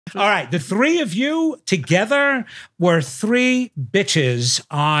All right, the three of you together were three bitches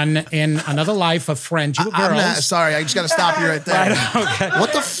in another life of friends. You were girls. I'm not, sorry, I just got to stop you right there. Okay.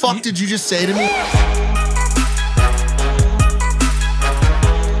 What the fuck did you just say to me?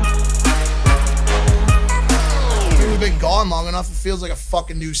 We've been gone long enough. It feels like a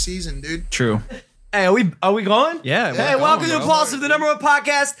fucking new season, dude. True. Hey, are we going? Yeah. Hey, welcome to Impaulsive, the #1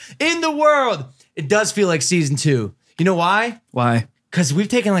 podcast in the world. It does feel like season 2. You know why? Why? Because we've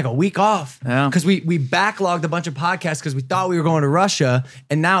taken like a week off. Yeah. Because we backlogged a bunch of podcasts because we thought we were going to Russia.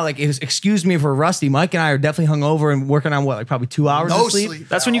 And now, like, excuse me if we're rusty. Mike and I are definitely hungover and working on what, like probably 2 hours No of sleep? sleep.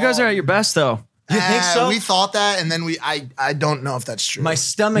 That's when you guys are at your best, though. You think so? We thought that, and then I don't know if that's true. My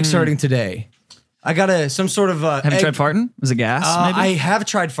stomach's hurting today. I got some sort of Have you tried farting? Was it gas, maybe? I have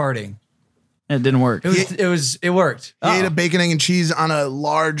tried farting. It didn't work. It worked. He ate a bacon, egg, and cheese on a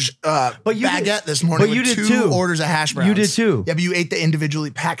large baguette this morning. But you with did two too. orders of hash browns. You did too. Yeah, but you ate the individually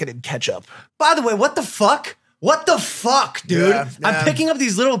packeted ketchup. By the way, what the fuck? What the fuck, dude? Yeah. I'm picking up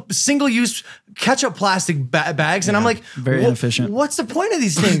these little single-use ketchup plastic bags, and I'm like, very inefficient. What's the point of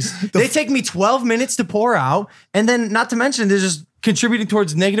these things? They take me 12 minutes to pour out, and then not to mention they're just contributing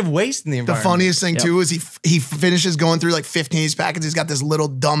towards negative waste in the The environment. funniest thing too is he finishes going through like 15 of these packets. He's got this little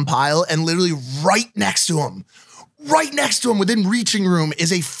dumb pile, and literally right next to him, within reaching room,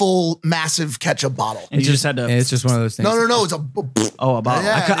 is a full massive ketchup bottle. And you just had to. It's just one of those things. No, it's a a bottle.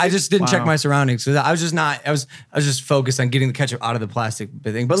 Yeah. I just didn't check Wow. my surroundings. So I was just not. I was just focused on getting the ketchup out of the plastic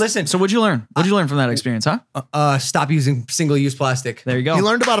thing. But listen, So what'd you learn? What'd you learn from that experience, huh? stop using single-use plastic. There you go. He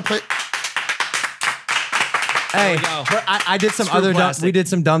learned about a place. Hey, we go. but I did some Screw other dumb, plastic. we did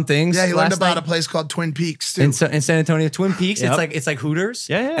some dumb things. Yeah, he learned last about night a place called Twin Peaks too. in San Antonio, Twin Peaks. Yep. It's like Hooters.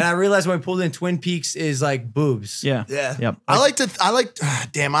 Yeah, yeah. And I realized when I pulled in, Twin Peaks is like boobs. Yeah. Yeah. Yep.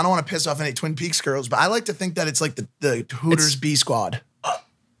 Damn, I don't want to piss off any Twin Peaks girls, but I like to think that it's like the Hooters B squad.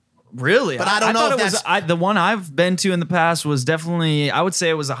 Really? But I don't know thought if it was, the one I've been to in the past was definitely, I would say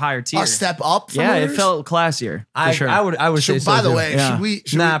it was a higher tier. A step up from Yeah, Hooters? it felt classier. For sure. I would say so. By the too. way, Yeah.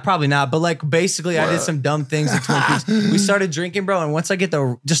 should Nah, we probably not. But like basically, I did some dumb things at Twin Peaks. We started drinking, bro, and once I get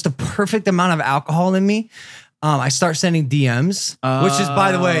just the perfect amount of alcohol in me, I start sending DMs, which is,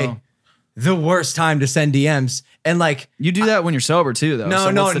 by the way, the worst time to send DMs. And like, You do that when you're sober too, though. No,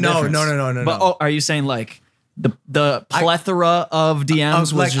 so no, what's the no, difference? no. But are you saying like the plethora of DMs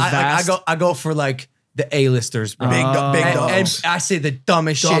was like, just vast? I go for like the A-listers, bro. big and dogs? I say the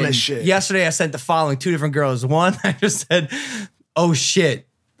dumbest Shit. Yesterday, I sent the following 2 different girls. One, I just said, "Oh shit,"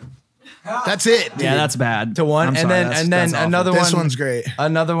 That's it. Dude. Yeah, that's bad. to one, I'm and sorry, then that's awful. another This one. one's great.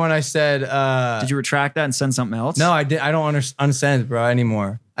 Another one, I said, Did you retract that and send something else? "No, I did. I don't unsend, bro,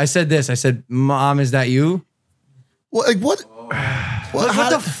 anymore." I said this. I said, "Mom, is that you?" What? Like what? What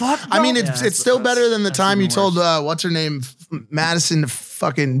the fuck, bro? I mean, it's still better than the time you told what's her name, Madison, to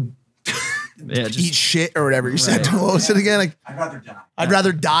fucking Yeah, eat shit or whatever you said. What was it again? Like, I'd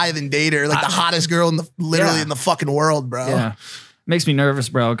rather die than date her. Like the hottest girl in in the fucking world, bro. Yeah. Makes me nervous,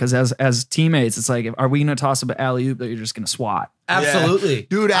 bro, because as teammates, it's like, are we going to toss up an alley-oop that you're just going to swat? Absolutely,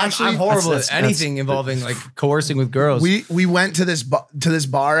 Dude, actually, I'm horrible that's- at anything involving like coercing with girls. We went to this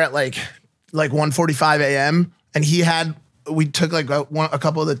bar at like 1:45 a.m. and we took like a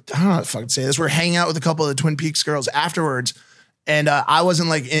couple of the, I don't know how to fucking say this. We're hanging out with a couple of the Twin Peaks girls afterwards. And I wasn't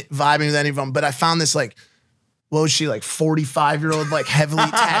like vibing with any of them, but I found this like, what was she, like 45-year-old, like heavily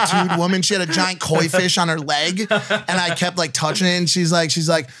tattooed woman. She had a giant koi fish on her leg. And I kept like touching it. And she's like,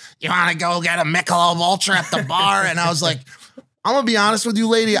 you want to go get a Michelob Ultra at the bar? And I was like, I'm going to be honest with you,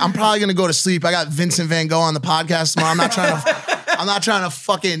 lady. I'm probably going to go to sleep. I got Vincent Van Gogh on the podcast tomorrow. I'm not trying to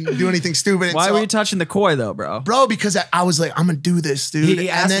fucking do anything stupid. And Why so, were you touching the koi, though, bro? bro, because I was like, I'm going to do this, dude. He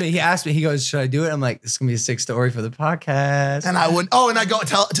asked me, he goes, "Should I do it?" I'm like, "This is going to be a sick story for the podcast." And I wouldn't. Oh, and I go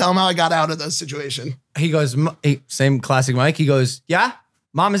tell him how I got out of the situation. He goes, same classic Mike. He goes, "Yeah,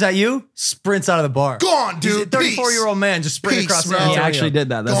 Mom, is that you?" Sprints out of the bar. Go on, He's a dude. 34-year-old man just sprinting Peace, across bro. San He Antonio. actually did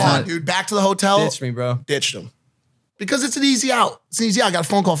that. Go That's on, not. dude. Back to the hotel. Ditched me, bro. Ditched him. Because it's an easy out. It's an easy out. I got a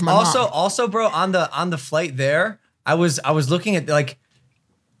phone call from my mom. Also, bro, on the flight there, I was looking at like,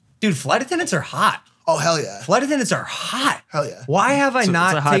 dude, flight attendants are hot. Oh, hell yeah. Flight attendants are hot. Hell yeah. Why have I It's a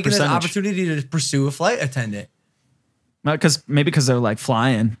not high taken this percentage. opportunity to pursue a flight attendant? Because they're like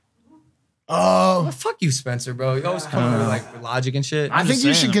flying. Oh. Well, fuck you, Spencer, bro. You always come with like logic and shit. I think just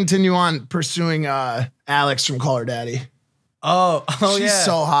you saying. should continue on pursuing Alex from Call Her Daddy. Oh, She's yeah.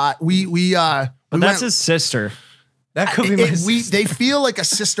 so hot. But that's his sister. That could be my sister. They feel like a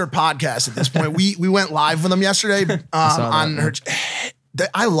sister podcast at this point. We went live with them yesterday on her.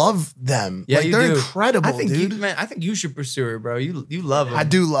 I love them. Yeah, like, you they're do. incredible, I think dude. I think you should pursue her, bro. You love her. I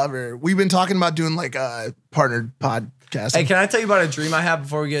do love her. We've been talking about doing like a partnered pod. casting. Hey, can I tell you about a dream I had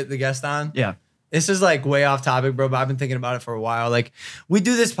before we get the guest on? Yeah. This is like way off topic, bro, but I've been thinking about it for a while. Like, we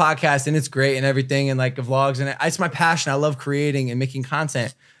do this podcast and it's great and everything, and like vlogs, and it's my passion. I love creating and making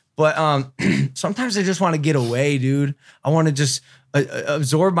content. But sometimes I just want to get away, dude. I want to just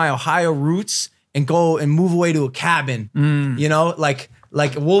absorb my Ohio roots and go and move away to a cabin, you know, like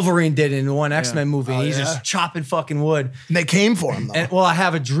Wolverine did in one X-Men movie. He's just chopping fucking wood. And they came for him, though. And, well, I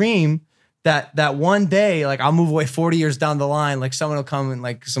have a dream that one day, like, I'll move away 40 years down the line, like someone will come and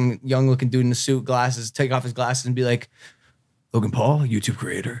like some young looking dude in a suit, glasses, take off his glasses and be like, Logan Paul, YouTube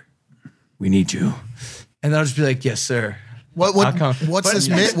creator, we need you. And I'll just be like, yes, sir. What's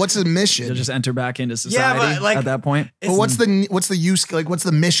the mission? You'll just enter back into society at that point. But what's the use? Like, what's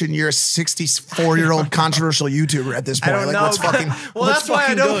the mission? You're a 64-year-old controversial YouTuber at this point. I don't like, know. What's fucking? Well, that's why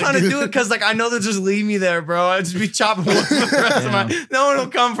I don't want to do it, because like I know they'll just leave me there, bro. I'll just be chopping wood for the rest of my. No one will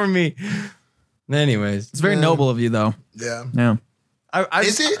come for me. Anyways, It's very noble of you, though. Yeah. Yeah.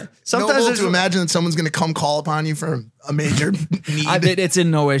 Is it noble to imagine that someone's going to come call upon you for a major need? It's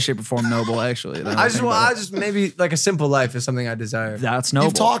in no way, shape, or form noble, actually. I just maybe like a simple life is something I desire. That's noble.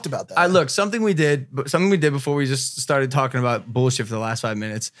 You've talked about that. Look, something we did before we just started talking about bullshit for the last 5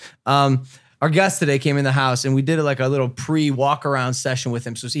 minutes. Our guest today came in the house and we did like a little pre-walk around session with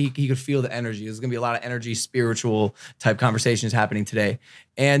him so he could feel the energy. There's gonna be a lot of energy, spiritual type conversations happening today.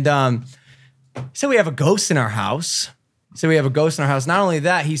 And he said we have a ghost in our house. Not only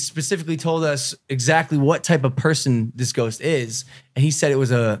that, he specifically told us exactly what type of person this ghost is. And he said it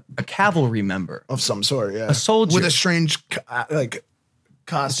was a cavalry member. Of some sort, yeah. A soldier. With a strange,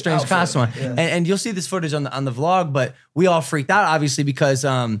 costume. Yeah. And you'll see this footage on the vlog, but we all freaked out, obviously, because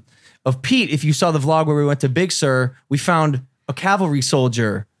of Pete. If you saw the vlog where we went to Big Sur, we found a cavalry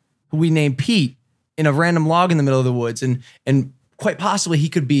soldier who we named Pete in a random log in the middle of the woods. And quite possibly he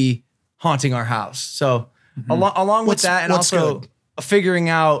could be haunting our house. So along with that, and also figuring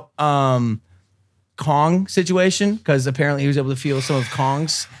out Kong situation, because apparently he was able to feel some of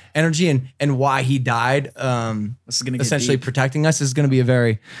Kong's energy and why he died. This is gonna get essentially deep. protecting us. This is going to be a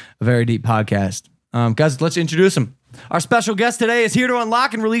very deep podcast. Guys, let's introduce him. Our special guest today is here to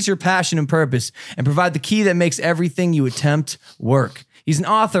unlock and release your passion and purpose and provide the key that makes everything you attempt work. He's an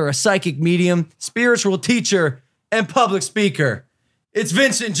author, a psychic medium, spiritual teacher, and public speaker. It's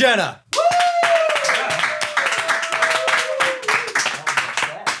Vincent Genna.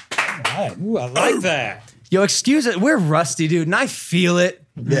 Ooh, I like that. Yo, excuse it. We're rusty, dude, and I feel it.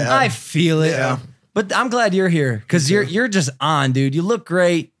 Yeah. I feel it. Yeah. But I'm glad you're here because you're just on, dude. You look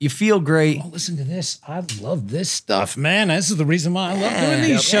great. You feel great. Oh, listen to this. I love this stuff, man. This is the reason why I love doing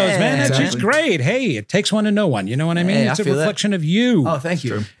these shows, man. It's just great. Hey, it takes one to know one. You know what I mean? Hey, it's I a feel reflection of you. Oh, thank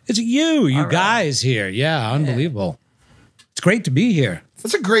you. It's you guys here. Yeah, unbelievable. It's great to be here.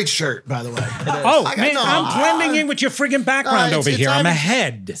 That's a great shirt, by the way. Oh, man, I'm blending in with your friggin' background over here. I'm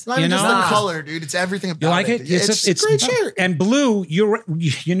ahead. It's not even just the color, dude. It's everything about You like it? It's a great shirt. And blue,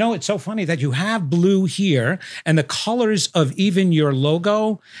 you know, it's so funny that you have blue here, and the colors of even your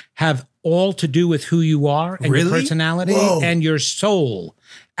logo have all to do with who you are and your personality and your soul.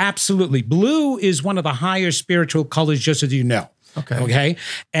 Absolutely. Blue is one of the higher spiritual colors, just as you know. Okay.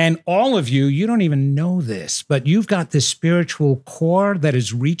 And all of you don't even know this, but you've got this spiritual core that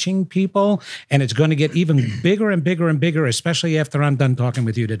is reaching people, and it's going to get even bigger and bigger and bigger, especially after I'm done talking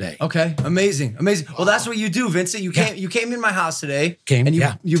with you today. Okay. Amazing. Well, that's what you do, Vincent. You came in my house today and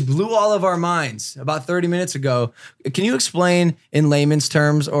you blew all of our minds about 30 minutes ago. Can you explain in layman's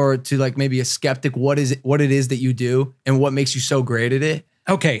terms, or to like maybe a skeptic, what it is that you do and what makes you so great at it?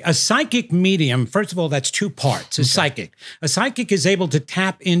 Okay, a psychic medium, first of all, that's two parts. A psychic is able to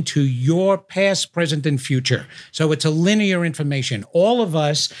tap into your past, present, and future. So it's a linear information. All of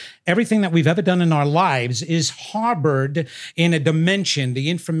us, everything that we've ever done in our lives is harbored in a dimension, the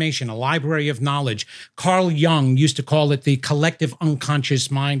information, a library of knowledge. Carl Jung used to call it the collective unconscious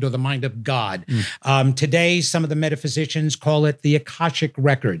mind, or the mind of God. Today, some of the metaphysicians call it the Akashic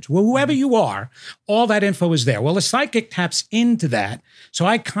records. Well, whoever you are, all that info is there. Well, a psychic taps into that. So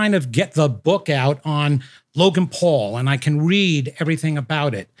I kind of get the book out on Logan Paul, and I can read everything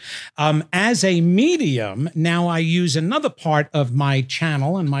about it. As a medium, now I use another part of my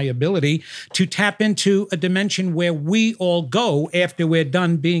channel and my ability to tap into a dimension where we all go after we're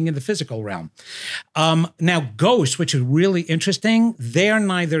done being in the physical realm. Now, ghosts, which is really interesting, they're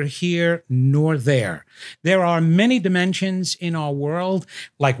neither here nor there. There are many dimensions in our world,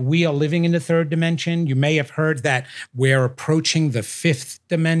 like we are living in the third dimension. You may have heard that we're approaching the fifth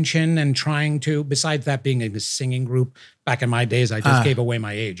dimension and trying to, besides that being being in a singing group back in my days. I just gave away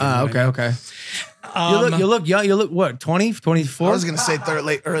my age. You know what I mean? Okay. You look young. You look what, 20, 24? I was gonna say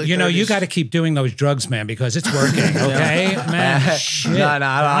early. You know, 30s. you got to keep doing those drugs, man, because it's working. Okay, man. Shit.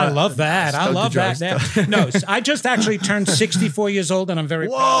 I love that. I love that. No, I just actually turned 64 years old, and I'm very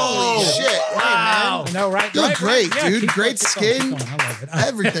proud. Holy shit! Wow. Hey, man. No, right? You look right, great, right. Yeah, dude. keep Great going, keep skin. going. I love it.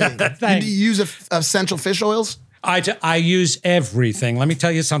 Everything. Thanks. Do you use essential fish oils? I use everything. Let me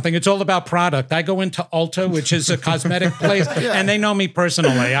tell you something. It's all about product. I go into Ulta, which is a cosmetic place, and they know me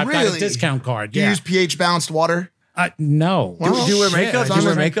personally. I've got a discount card. Do you use pH balanced water? No. Do you wear makeup? Do you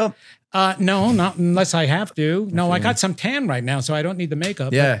wear makeup? No, not unless I have to. No, I got some tan right now, so I don't need the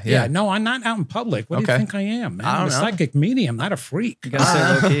makeup. Yeah. No, I'm not out in public. What do you think I am, man? I'm a psychic medium, not a freak. You gotta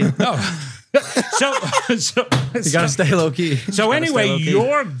stay low key. No. So You gotta stay low key. So anyway,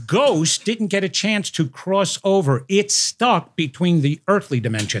 your ghost didn't get a chance to cross over. It's stuck between the earthly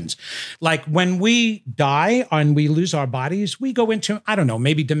dimensions. Like when we die and we lose our bodies, we go into, I don't know,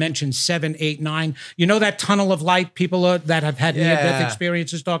 maybe dimension 7, 8, 9. You know that tunnel of light people that have had near-death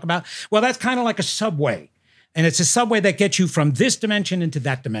experiences talk about? Well, that's kind of like a subway. And it's a subway that gets you from this dimension into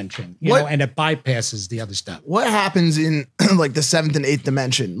that dimension, you know, and it bypasses the other stuff. What happens in like the 7th and 8th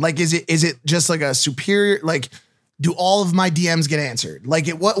dimension? Like, is it just like a superior, like, do all of my DMs get answered? Like,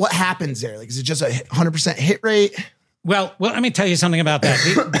 what happens there? Like, is it just a 100% hit rate? Well, let me tell you something about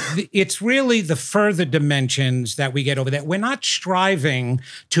that. It's really the further dimensions that we get over there. We're not striving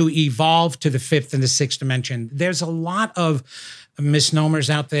to evolve to the 5th and the 6th dimension. There's a lot of misnomers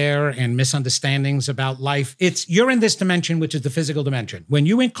out there and misunderstandings about life. You're in this dimension, which is the physical dimension. When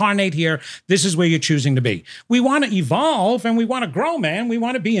you incarnate here, this is where you're choosing to be. We want to evolve and we want to grow, man. We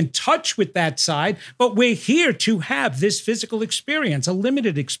want to be in touch with that side, but we're here to have this physical experience, a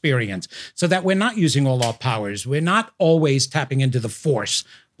limited experience, so that we're not using all our powers. We're not always tapping into the force,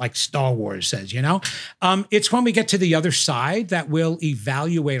 like Star Wars says, you know? It's when we get to the other side that we'll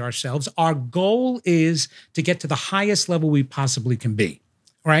evaluate ourselves. Our goal is to get to the highest level we possibly can be,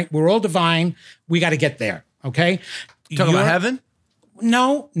 right? We're all divine. We got to get there, okay? Talking about heaven?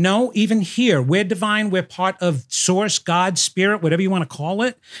 No, even here, we're divine. We're part of source, God, spirit, whatever you want to call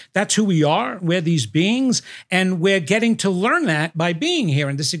it. That's who we are. We're these beings, and we're getting to learn that by being here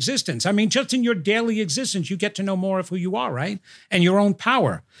in this existence. I mean, just in your daily existence, you get to know more of who you are, right? And your own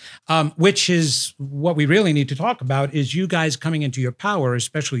power, which is what we really need to talk about, is you guys coming into your power,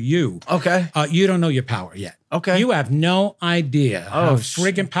 especially you. Okay. You don't know your power yet. Okay. You have no idea how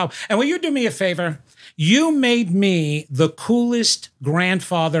friggin' power. And will you do me a favor? You made me the coolest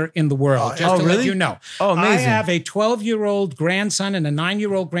grandfather in the world, just to let you know. Oh, amazing. I have a 12-year-old grandson and a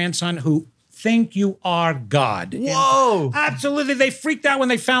 9-year-old grandson who think you are God. Whoa. Absolutely. They freaked out when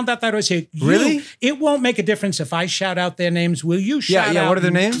they found out that I was here. Really? It won't make a difference if I shout out their names. Will you shout out? What are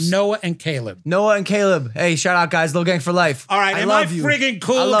their names? Noah and Caleb. Noah and Caleb. Hey, shout out, guys. Little Gang for Life. All right. Am I friggin'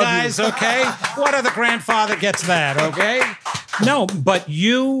 cool, guys? Okay. What other grandfather gets that? Okay. No, but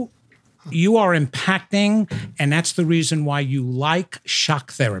you are impacting, and that's the reason why you like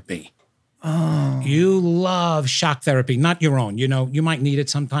shock therapy. Oh. You love shock therapy, not your own. You know, you might need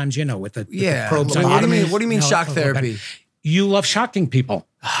it sometimes, you know, with the probes. What do you mean shock therapy? You love shocking people.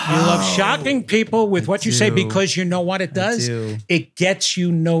 You love shocking people with what you say, because you know what it does? It gets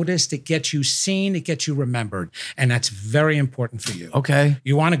you noticed, it gets you seen, it gets you remembered. And that's very important for you. Okay.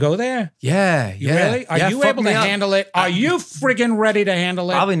 You want to go there? Yeah. Really? Are you able to handle it? Are you friggin' ready to handle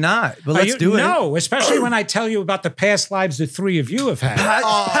it? Probably not, but let's do it. No, especially when I tell you about the past lives the three of you have had.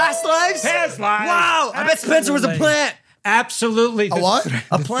 Past lives? Past lives. Wow. I bet Spencer was a plant. Absolutely. A what?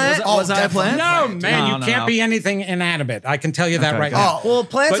 A plant? Was I a plant? No, man, you can't be anything inanimate. I can tell you that right now. Well,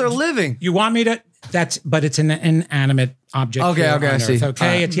 plants are living. You want me to? But it's an inanimate object. Okay, here okay, on I see. Earth,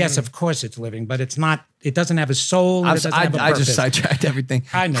 okay, yes, of course it's living, but it's not. It doesn't have a soul. I It doesn't have a purpose. just sidetracked everything.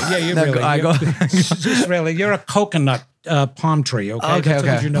 I know. Yeah, you really. You're a coconut palm tree. Okay. That's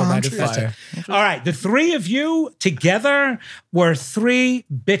what you know about it. All right. The three of you together were three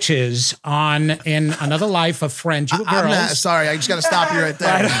bitches in another life of friends. You were girls. Sorry, I just got to stop you right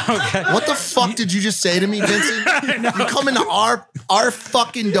there. Okay. What the fuck did you just say to me, Vincent? You come into our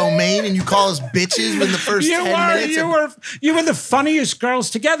fucking domain and you call us bitches within the first 10 minutes. You were the funniest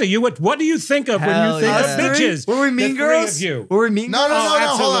girls together. What do you think of when you think of bitches? Were we mean girls? Of you. Were we mean girls? No, hold on.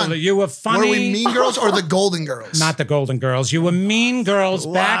 Absolutely. You were funny. Were we mean girls or the Golden Girls? Not the Golden Golden Girls. You were mean girls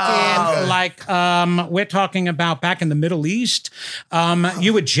back in we're talking about back in the Middle East.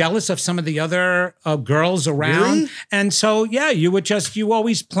 You were jealous of some of the other girls around. Really? And so, yeah, you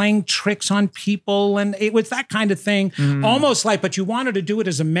always playing tricks on people. And it was that kind of thing. Almost like, but you wanted to do it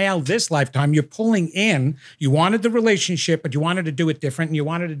as a male this lifetime. You're pulling in. You wanted the relationship, but you wanted to do it different. And you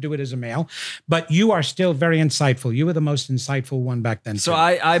wanted to do it as a male. But you are still very insightful. You were the most insightful one back then. So too.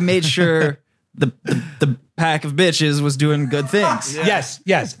 I made sure the pack of bitches was doing good things. Yes.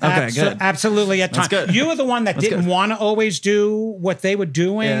 Okay, good. Absolutely. At times, good. you were the one that didn't want to always do what they were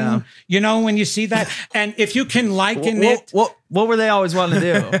doing. Yeah. You know, when you see that, and if you can liken it, What were they always wanting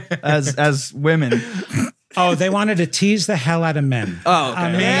to do as women? oh, they wanted to tease the hell out of men. Oh, okay.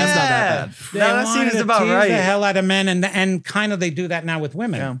 I mean, That's not that bad. They No, that wanted seems to about tease right. the hell out of men, and kind of they do that now with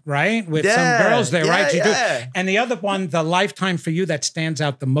women, right? With Yeah, some girls, there, right? You yeah. do. And the other one, the lifetime for you that stands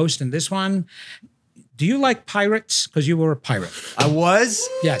out the most in this one. Do you like pirates? Because you were a pirate. I was.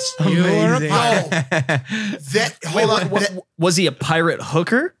 Yes, you were a Amazing. pirate. Hold on. Was he a pirate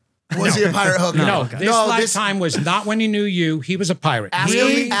hooker? Was he a pirate hooker? No, this lifetime was not when he knew you. He was a pirate.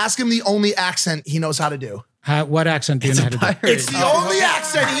 Ask him the only accent he knows how to do. What accent do you know how to do? It's the only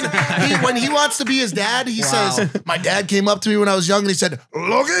accent. When he wants to be his dad, he says, my dad came up to me when I was young and he said,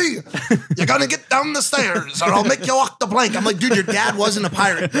 Logie, you're going to get down the stairs or I'll make you walk the plank. I'm like, dude, your dad wasn't a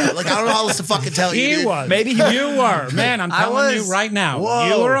pirate, bro. Like, I don't know how else to fucking tell you. He dude. was. Maybe you were. Man, I'm telling you was. right now.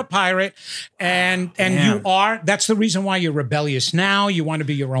 Whoa. You were a pirate. And you are. That's the reason why you're rebellious now. You want to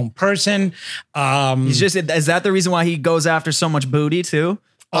be your own person. Is that the reason why he goes after so much booty too?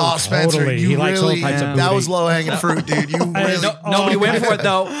 Oh, Spencer, totally. you He likes all really, types of that booty. was low hanging fruit, dude. You really, Nobody went for it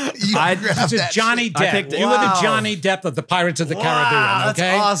though. you grabbed This is that Johnny shit. Depp. picked it. You were the Wow. Johnny Depp of the Pirates of the Caribbean. Okay,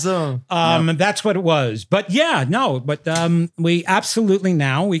 That's awesome. That's what it was. But yeah, no. But we absolutely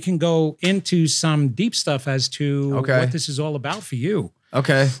now we can go into some deep stuff as to what this is all about for you.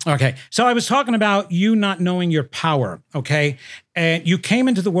 Okay. Okay. So I was talking about you not knowing your power. Okay. And you came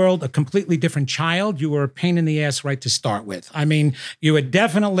into the world a completely different child. You were a pain in the ass right to start with. I mean, you were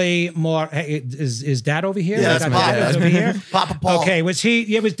definitely more. Hey, is Dad over here? Yeah, Is that's that my Dad dad. is over here? Papa Paul. Okay. Was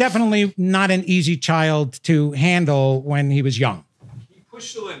he? It was definitely not an easy child to handle when he was young.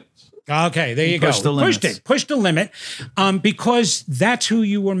 Push the limits. Okay, there you go. pushed the limits. Pushed the limit, because that's who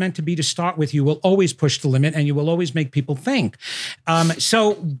you were meant to be to start with. You will always push the limit, and you will always make people think.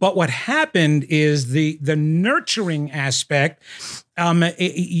 But what happened is the nurturing aspect.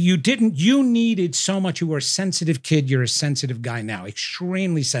 You needed so much. You were a sensitive kid. You're a sensitive guy now,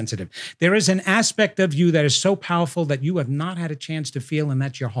 extremely sensitive. There is an aspect of you that is so powerful that you have not had a chance to feel, and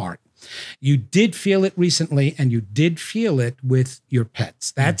that's your heart. You did feel it recently, and you did feel it with your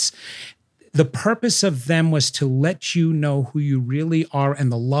pets. That's the purpose of them, was to let you know who you really are and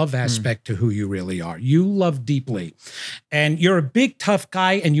the love aspect to who you really are. You love deeply, and you're a big, tough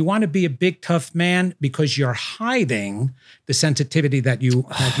guy, and you want to be a big, tough man because you're hiding the sensitivity that you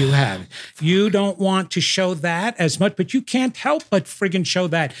have. You don't want to show that as much, but you can't help but friggin' show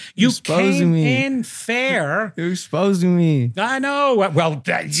that. You Exposing came me. in fair. You're exposing me. I know. Well,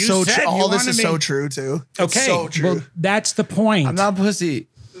 you So said all you this is wanted so me- true too. It's Okay, so true. well, that's the point. I'm not pussy.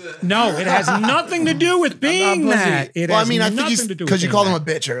 No, it has nothing to do with being pussy. that. It Well, I has mean, I think nothing he's to do with because you being called him that.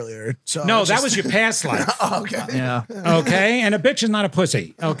 a bitch earlier. So No, it's that just- was your past life. okay. Yeah. Okay, and a bitch is not a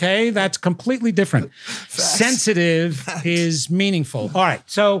pussy. Okay, that's completely different. Sensitive is meaningful. All right,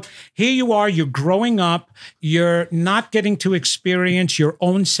 so here you are. You're growing up. You're not getting to experience your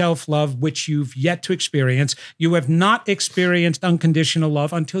own self-love, which you've yet to experience. You have not experienced unconditional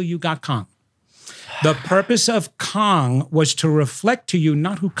love until you got Kong. The purpose of Kong was to reflect to you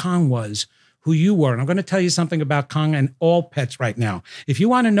not who Kong was, who you were. And I'm going to tell you something about Kong and all pets right now. If you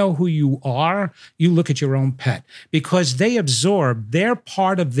want to know who you are, you look at your own pet, because they absorb, they're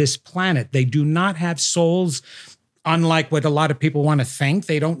part of this planet. They do not have souls, unlike what a lot of people want to think.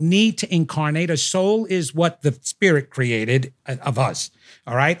 They don't need to incarnate. A soul is what the spirit created of us.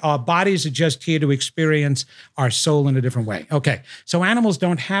 All right. Our bodies are just here to experience our soul in a different way. Okay. So animals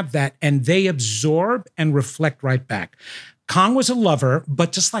don't have that, and they absorb and reflect right back. Kong was a lover,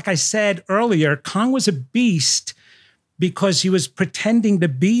 but just like I said earlier, Kong was a beast because he was pretending to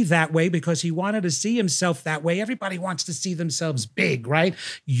be that way because he wanted to see himself that way. Everybody wants to see themselves big, right?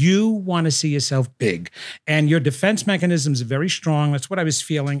 You want to see yourself big. And your defense mechanisms are very strong. That's what I was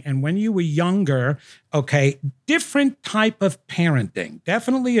feeling. And when you were younger, okay, different type of parenting,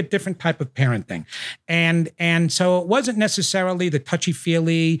 definitely a different type of parenting. And so it wasn't necessarily the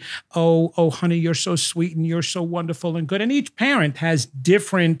touchy-feely, oh, honey, you're so sweet and you're so wonderful and good. And each parent has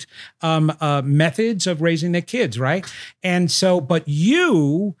different methods of raising their kids, right? And so, but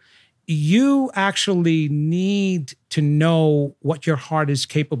you you actually need to know what your heart is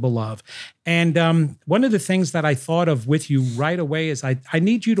capable of. And one of the things that I thought of with you right away is I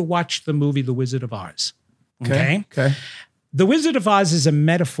need you to watch the movie The Wizard of Oz. Okay? The Wizard of Oz is a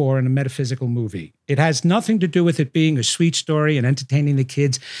metaphor and a metaphysical movie. It has nothing to do with it being a sweet story and entertaining the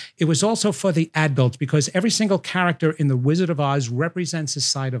kids. It was also for the adults because every single character in The Wizard of Oz represents a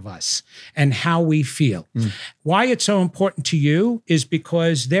side of us and how we feel. Why it's so important to you is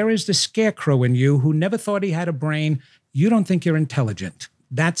because there is the scarecrow in you who never thought he had a brain. You don't think you're intelligent.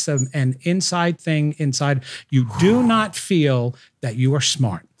 That's an inside thing inside. You do not feel that you are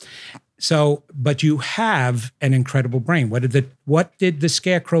smart. So, but you have an incredible brain. What did the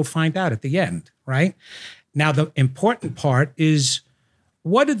scarecrow find out at the end, right? Now, the important part is,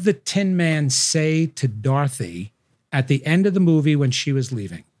 what did the Tin Man say to Dorothy at the end of the movie when she was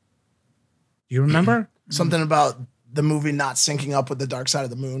leaving? Do you remember? Something about the movie not syncing up with The Dark Side of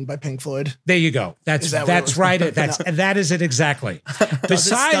the Moon by Pink Floyd. There you go. That's right. That is it exactly.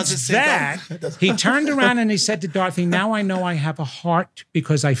 Besides that, he turned around and he said to Dorothy, now I know I have a heart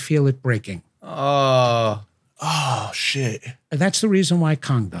because I feel it breaking. Oh, shit. And that's the reason why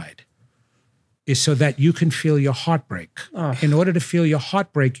Kong died, is so that you can feel your heartbreak. In order to feel your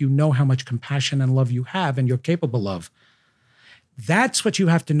heartbreak, you know how much compassion and love you have and you're capable of. That's what you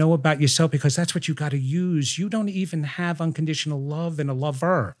have to know about yourself because that's what you got to use. You don't even have unconditional love in a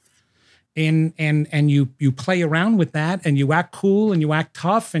lover. And you play around with that and you act cool and you act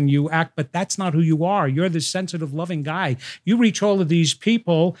tough and but that's not who you are. You're this sensitive, loving guy. You reach all of these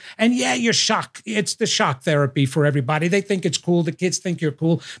people and yeah, you're shocked. It's the shock therapy for everybody. They think it's cool. The kids think you're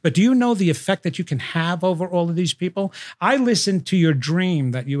cool. But do you know the effect that you can have over all of these people? I listened to your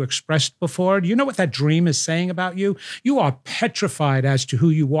dream that you expressed before. Do you know what that dream is saying about you? You are petrified as to who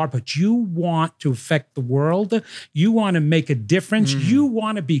you are, but you want to affect the world. You want to make a difference. You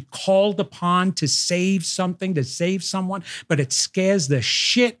want to be called upon to save something, to save someone, but it scares the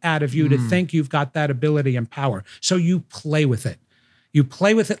shit out of you to think you've got that ability and power. So you play with it. You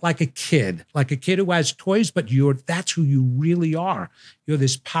play with it like a kid who has toys, but that's who you really are. You're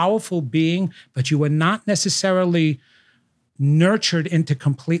this powerful being, but you are not necessarily nurtured into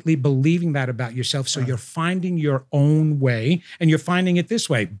completely believing that about yourself. So you're finding your own way and you're finding it this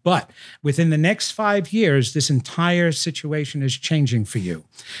way. But within the next 5 years, this entire situation is changing for you.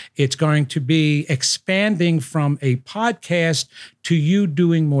 It's going to be expanding from a podcast to you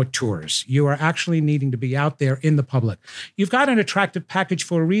doing more tours. You are actually needing to be out there in the public. You've got an attractive package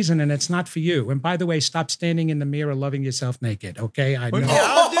for a reason and it's not for you. And by the way, stop standing in the mirror loving yourself naked, okay? I know. Yeah,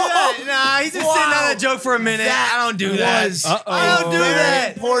 I'll do that. Nah, he's just sitting on that joke for a minute. I don't do that. I don't do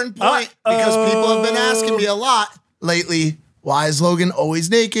that. Important point because people have been asking me a lot lately, why is Logan always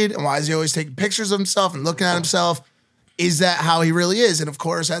naked and why is he always taking pictures of himself and looking at himself? Is that how he really is? And of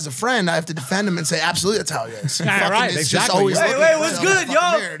course, as a friend, I have to defend him and say, absolutely, that's how he is. Right, exactly. Wait, what's good,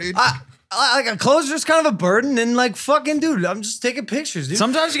 yo? Mirror, dude. Like a clothes just kind of a burden and like fucking dude, I'm just taking pictures, dude.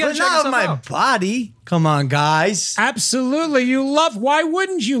 Sometimes you gotta check not yourself my out. body. Come on, guys. Absolutely. Why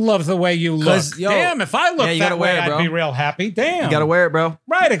wouldn't you love the way you look? Yo, damn, if I looked you that gotta way, wear it, bro. I'd be real happy. Damn. You gotta wear it, bro.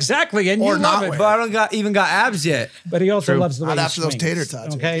 Right, exactly. And Or you not love it. wear But I don't even got abs yet. But he also loves the way Not he after those swings. tater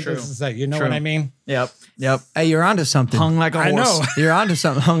tots. Okay, True. this is that. You know True. what I mean? Yep. Hey, you're onto something. Hung like a horse. I know. You're onto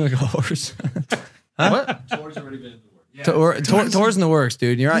something. Hung like a horse. What? Tour's already been in the works. Tours in the works,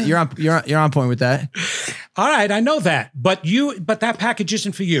 dude. You're on point with that. All right, I know that. But that package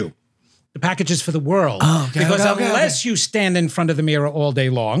isn't for you. The package is for the world. Because unless you stand in front of the mirror all day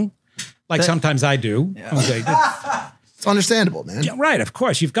long, like sometimes I do. Okay. It's understandable, man. Yeah, right, of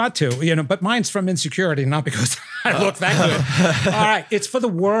course, you've got to, but mine's from insecurity, not because I look that good. All right, it's for the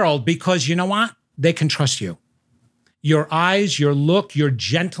world because you know what? They can trust you. Your eyes, your look, your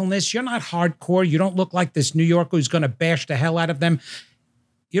gentleness. You're not hardcore. You don't look like this New Yorker who's going to bash the hell out of them.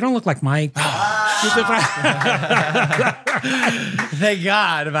 You don't look like Mike. Thank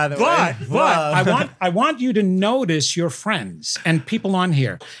God, by the way. But I want you to notice your friends and people on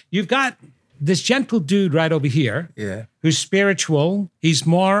here. You've got this gentle dude right over here. Yeah. Who's spiritual. He's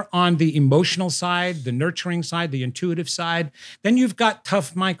more on the emotional side, the nurturing side, the intuitive side. Then you've got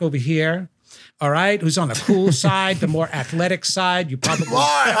tough Mike over here. All right, who's on the cool side, the more athletic side. You probably.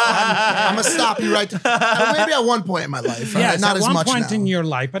 I'm gonna stop you right there. Maybe at one point in my life. Right? Yes, not at as one much point now. in your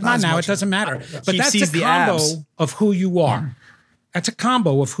life, but not as now. much It doesn't matter. But Chief that's sees a the combo abs. of who you are. That's a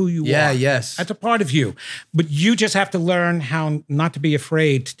combo of who you are. Yes. That's a part of you. But you just have to learn how not to be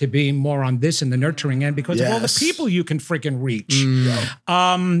afraid to be more on this and the nurturing end because of all the Yes. people you can freaking reach.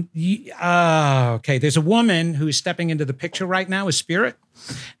 Okay, there's a woman who's stepping into the picture right now, a spirit,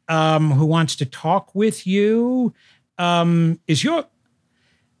 who wants to talk with you. Is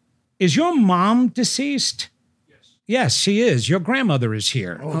Is your mom deceased? Yes, she is. Your grandmother is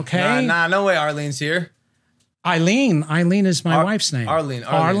here. Okay. Nah, no way Arlene's here. Eileen. Eileen is my wife's name. Arlene.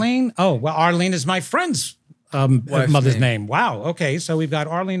 Oh, well, Arlene is my friend's mother's name. Wow. Okay. So we've got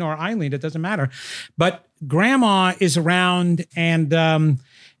Arlene or Eileen. It doesn't matter. But grandma is around and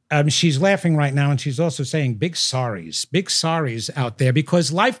she's laughing right now. And she's also saying big sorries out there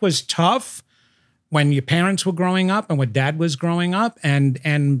because life was tough when your parents were growing up and when dad was growing up.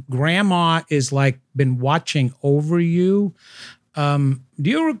 And grandma is like been watching over you. Do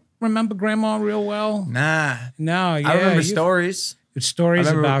you remember grandma real well? Nah. No. Yeah, I remember stories. Stories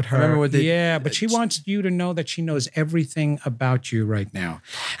about her. I remember what they, but she wants you to know that she knows everything about you right now.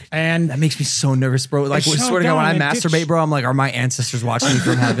 And that makes me so nervous, bro. Like, I swear to God, when I masturbate, bro, I'm like, are my ancestors watching me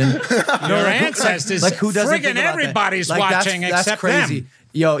from heaven? Your ancestors, like who doesn't friggin' everybody's like, watching that's except crazy. them.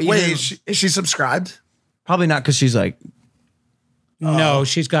 Yo, Wait, is she subscribed? Probably not because she's like, no,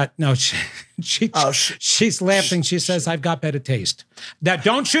 she's got no. She's laughing. She says, "I've got better taste." That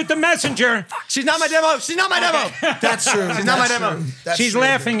don't shoot the messenger. She's not my demo. She's not my demo. That's true. She's not my demo. She's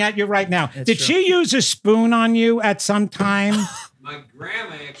laughing at you right now. Did she use a spoon on you at some time? My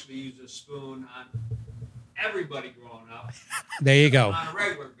grandma actually used a spoon on everybody growing up. There you go. On a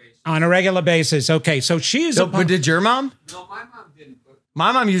regular basis. On a regular basis. Okay, so she's. But did your mom? No, my mom didn't. But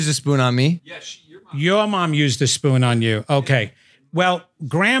my mom used a spoon on me. yes, Your mom used a spoon on you. Okay. Well,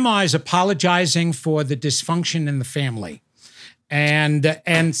 grandma is apologizing for the dysfunction in the family and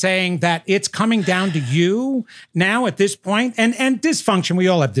saying that it's coming down to you now at this point. And dysfunction, we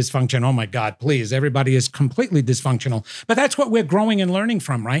all have dysfunction. Oh my God, please. Everybody is completely dysfunctional. But that's what we're growing and learning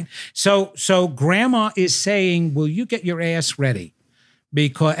from, right? So grandma is saying, will you get your ass ready?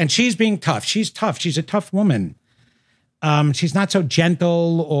 And she's being tough. She's tough. She's a tough woman. She's not so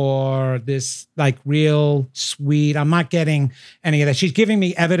gentle or this like real sweet. I'm not getting any of that. She's giving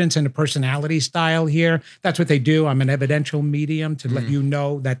me evidence in a personality style here. That's what they do. I'm an evidential medium to let you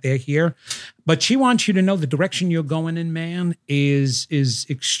know that they're here. But she wants you to know the direction you're going in, man, is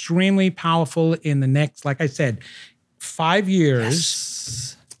extremely powerful in the next, like I said, 5 years.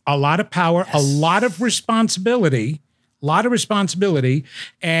 Yes. A lot of power, a lot of responsibility.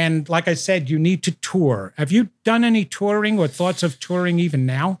 And like I said, you need to tour. Have you done any touring or thoughts of touring even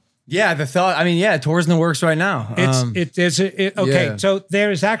now? Yeah, tour's in the works right now. Okay, so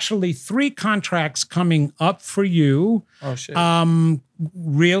there's actually 3 contracts coming up for you. Oh, shit.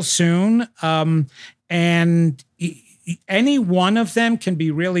 Real soon. And any one of them can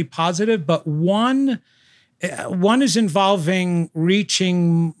be really positive, but one is involving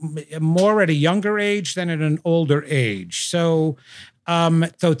reaching more at a younger age than at an older age. So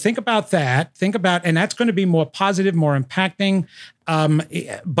think about that. And that's going to be more positive, more impacting.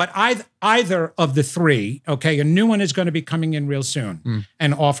 But either of the 3, okay, a new one is going to be coming in real soon,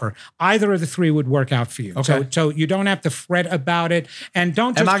 an offer. Either of the 3 would work out for you. Okay. So you don't have to fret about it. And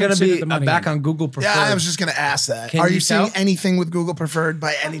don't just Am I going to be the money back in. on Google Preferred? Yeah, I was just going to ask that. Can Are you you seeing tell? anything with Google Preferred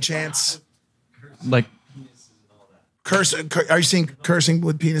by any chance? Like, Are you seeing cursing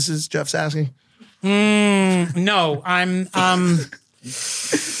with penises? Jeff's asking. No, I'm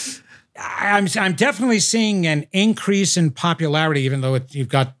definitely seeing an increase in popularity, even though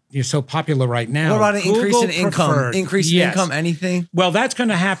you're so popular right now. what about an increase in Google income? Preferred. Increase in Yes. income, anything? Well, that's going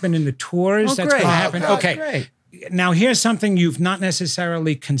to happen in the tours. Oh, That's great. going to happen. Oh, okay. great. Now, here's something you've not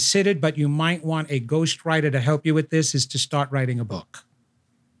necessarily considered, but you might want a ghostwriter to help you with this, is to start writing a book.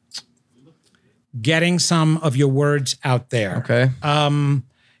 Getting some of your words out there. Okay.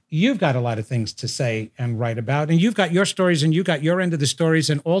 You've got a lot of things to say and write about, and you've got your stories and you got your end of the stories,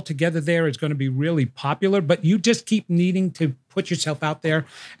 and all together there is going to be really popular, but you just keep needing to put yourself out there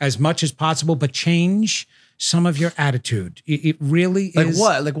as much as possible, but change some of your attitude. It really is.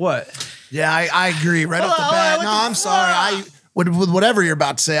 Like what? Yeah, I agree right off the bat. No, I'm sorry. With whatever you're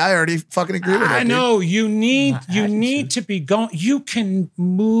about to say, I already fucking agree with it. I know you need to be going. You can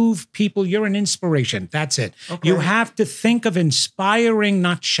move people. You're an inspiration. That's it. Okay. You have to think of inspiring,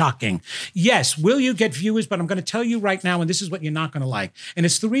 not shocking. Yes, will you get viewers? But I'm going to tell you right now, and this is what you're not going to like. And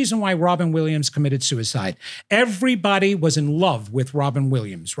it's the reason why Robin Williams committed suicide. Everybody was in love with Robin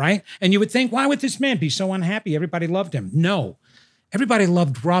Williams, right? And you would think, why would this man be so unhappy? Everybody loved him. No, everybody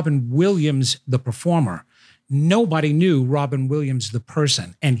loved Robin Williams, the performer. Nobody knew Robin Williams, the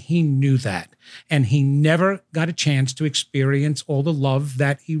person, and he knew that. And he never got a chance to experience all the love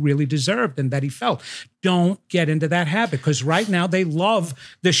that he really deserved and that he felt. Don't get into that habit, because right now they love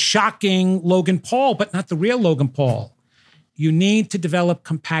the shocking Logan Paul, but not the real Logan Paul. You need to develop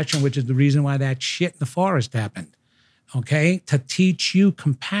compassion, which is the reason why that shit in the forest happened, okay? To teach you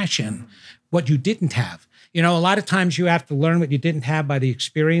compassion. what you didn't have. You know, a lot of times you have to learn what you didn't have by the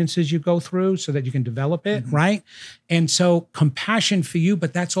experiences you go through so that you can develop it, right? And so compassion for you,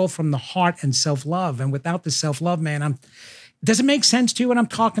 but that's all from the heart and self-love. And without the self-love, man, does it make sense to you what I'm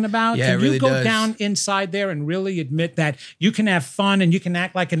talking about? Yeah, Can it really you go does. down inside there and really admit that you can have fun and you can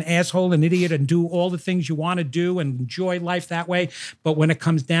act like an asshole, an idiot, and do all the things you want to do and enjoy life that way. But when it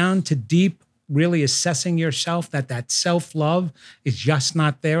comes down to deep, really assessing yourself, that self-love is just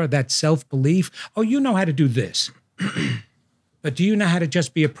not there, or that self-belief, oh, you know how to do this. But do you know how to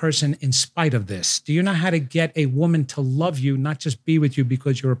just be a person in spite of this? Do you know how to get a woman to love you, not just be with you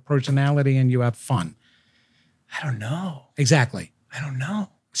because you're a personality and you have fun? I don't know. Exactly. I don't know.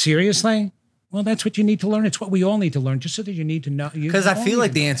 Seriously? Well, that's what you need to learn. It's what we all need to learn, just so that you need to know. Because I feel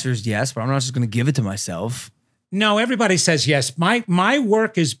like the answer is yes, but I'm not just going to give it to myself. No, everybody says yes. My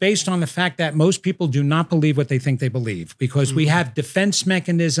work is based on the fact that most people do not believe what they think they believe, because we have defense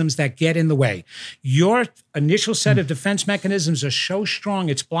mechanisms that get in the way. Your initial set of defense mechanisms are so strong,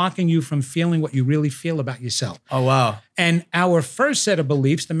 it's blocking you from feeling what you really feel about yourself. Oh, wow. And our first set of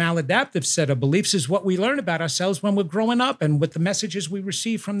beliefs, the maladaptive set of beliefs, is what we learn about ourselves when we're growing up and with the messages we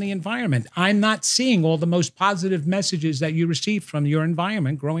receive from the environment. I'm not seeing all the most positive messages that you received from your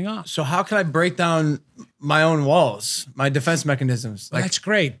environment growing up. So how can I break down my own walls, my defense mechanisms? Well, that's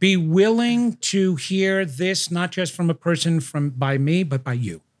great. Be willing to hear this, not just from a person by me, but by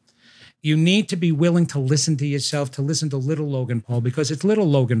you. You need to be willing to listen to yourself, to listen to little Logan Paul, because it's little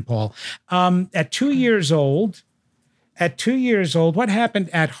Logan Paul. At 2 years old, what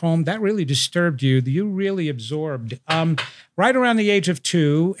happened at home that really disturbed you, that you really absorbed? Right around the age of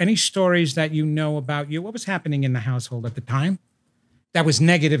 2, any stories that you know about you? What was happening in the household at the time that was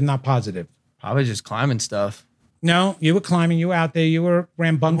negative, not positive? Probably just climbing stuff. No, you were climbing, you were out there, you were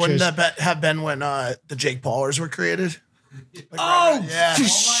rambunctious. Wouldn't that have been when the Jake Paulers were created? Yeah.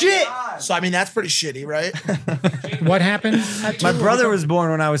 Shit. So, I mean, that's pretty shitty, right? What happened? My brother was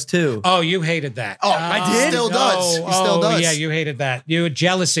born when I was 2. Oh, you hated that. Oh, I did? Still does. He still does. Yeah, you hated that. You were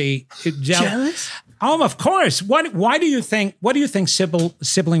jealousy. Jealous? Oh, of course. What do you think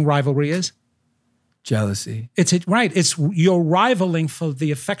sibling rivalry is? Jealousy. Right. It's you're rivaling for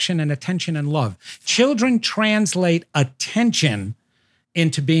the affection and attention and love. Children translate attention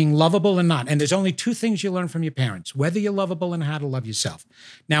into being lovable and not. And there's only 2 things you learn from your parents, whether you're lovable and how to love yourself.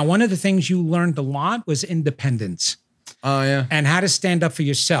 Now, one of the things you learned a lot was independence. Oh, yeah. And how to stand up for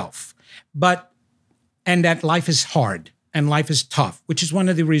yourself. And that life is hard and life is tough, which is one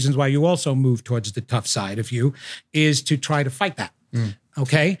of the reasons why you also move towards the tough side of you, is to try to fight that.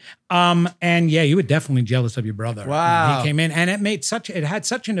 Okay. And yeah, you were definitely jealous of your brother. Wow. He came in and it had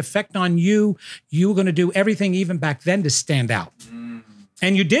such an effect on you. You were going to do everything even back then to stand out.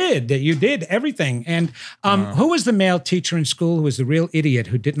 And you did everything. And who was the male teacher in school who was the real idiot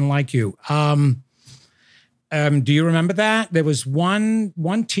who didn't like you? Do you remember that? There was one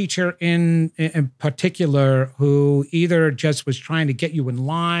teacher in particular who either just was trying to get you in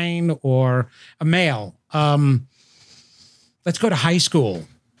line, or a male. Let's go to high school.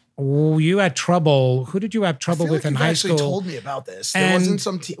 Oh, you had trouble. Who did you have trouble with in high school? You actually told me about this. There wasn't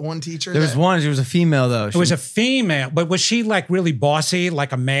some one teacher. There was one. She was a female, though. It was a female, but was she like really bossy,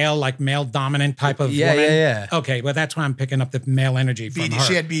 like a male, like male dominant type of woman? Yeah. Okay, well, that's why I'm picking up the male energy from her.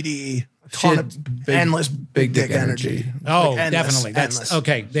 She had BDE. Endless big dick energy. Oh, Like endless, definitely. That's endless.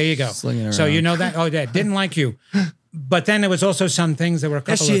 okay. There you go. Slinging So around. you know that. Oh, yeah, didn't like you. But then there was also some things. There were a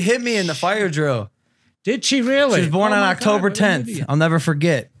Yeah, couple. she of, hit me in the fire drill. Did she really? She was born Oh on my October God, what an 10th. idiot. I'll never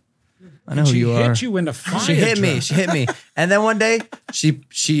forget. I know who She you hit are. you in the fire. She hit me. drill. She hit me. And then one day,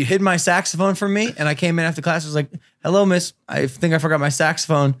 she hid my saxophone from me, and I came in after class. I was like, "Hello, miss. I think I forgot my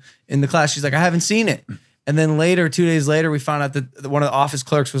saxophone in the class." She's like, "I haven't seen it." And then later, 2 days later, we found out that one of the office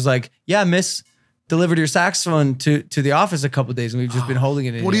clerks was like, "Yeah, miss delivered your saxophone to the office a couple of days, and we've just been holding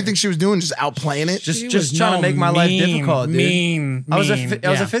it in What do you here." think she was doing? Just outplaying it? She Just was trying to make my life difficult, dude. Mean. I was a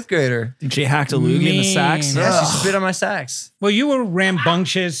yeah. 5th grader. Think she hacked a loogie in the sax? Mean. Yeah, she spit on my sax. Well, you were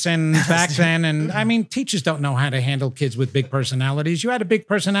rambunctious and back then, and I mean, teachers don't know how to handle kids with big personalities. You had a big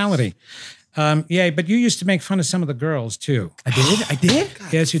personality. Yeah, but you used to make fun of some of the girls too. I did?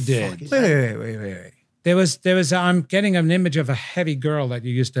 Yes, you did. Wait. There was. I'm getting an image of a heavy girl that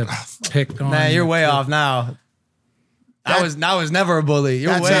you used to pick on. Nah, you're way off now. I was never a bully.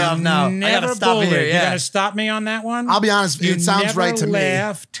 You're That's way a off now. I Never gotta stop bullied. it here. You're Yeah. gonna stop me on that one? I'll be honest. You It sounds never right to me.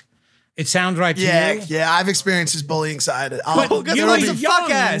 laughed. It sounds right to Yeah, you. yeah. I've experienced his bullying side. But you you were were the young.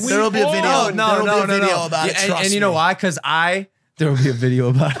 fuck ass. There'll be a all- video. There'll be a video about it, Yeah, trust and you know me. why? Because there will be a video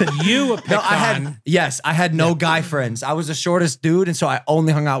about it. You were picked No, I on. had no guy friends. I was the shortest dude, and so I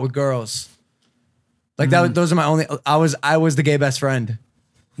only hung out with girls. Like those are my only. I was the gay best friend.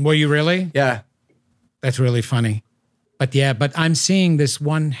 Were you really? Yeah. That's really funny. But yeah, but I'm seeing this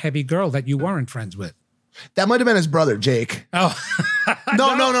one heavy girl that you weren't friends with. That might have been his brother, Jake. Oh,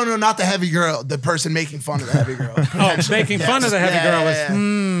 No, not the heavy girl. The person making fun of the heavy girl. making fun of the heavy girl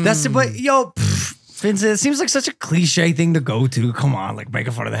is. That's it. But yo, Vincent, it seems like such a cliche thing to go to. Come on, like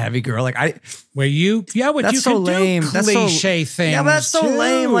making fun of the heavy girl. Like Where you, what that's you so can lame. do That's so cliche things. Yeah, but that's so too.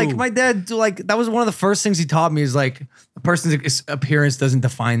 lame. Like my dad, like that was one of the first things he taught me is like a person's appearance doesn't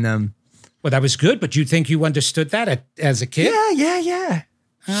define them. Well, that was good, but you think you understood that as a kid? Yeah.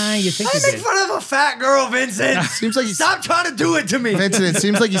 You think I you make did. fun of a fat girl, Vincent. Seems like he's Stop trying to do it to me. Vincent. It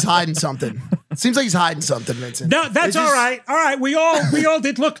seems like he's hiding something. It seems like he's hiding something, Vincent. No, that's all right. All right, we all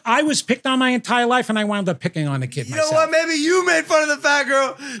did. Look, I was picked on my entire life, and I wound up picking on the kid You myself. know what? Maybe you made fun of the fat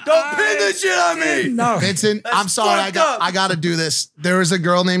girl. Don't pin this shit on me. No, Vincent, I'm sorry. fucked up. I got to do this. There was a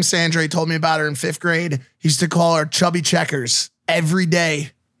girl named Sandra. He told me about her in 5th grade. He used to call her Chubby Checkers every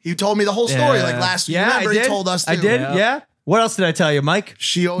day. He told me the whole story like last year. Yeah, Remember, I did. he told us. I too. did. Yeah. What else did I tell you, Mike?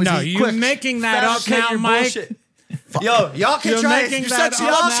 She always no, eat you quick. making that up Fabricate now, your Mike. bullshit. Yo, y'all can You're try. making You that said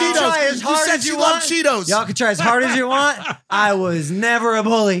up y'all now. can try as You hard said as you you love want. Cheetos. Y'all can try as hard as you want. I was never a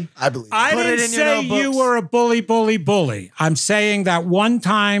bully. I believe. I Put it didn't in your say notebooks. you were a bully. I'm saying that one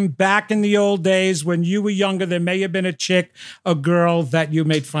time back in the old days when you were younger, there may have been a chick, a girl that you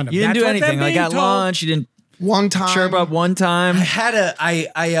made fun of. You didn't That's do what they're anything. Like being at told. lunch, you didn't One time. chirp up one time. I had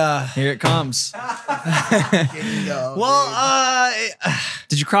a Here it comes.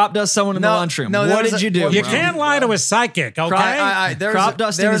 Did you crop dust someone in the No, lunchroom? no, there What was did a- you do? well, You bro? can't lie to a psychic, okay? Crop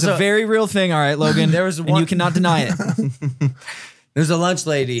dusting is a very real thing. All right, Logan. There was and one- you cannot deny it. There's a lunch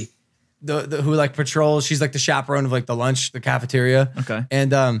lady, who like patrols. She's like the chaperone of like the lunch, the cafeteria. Okay.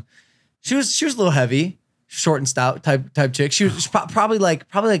 And she was a little heavy, short and stout type chick. She was probably like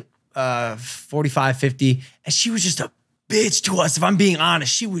 45, 50, and she was just a bitch to us. If I'm being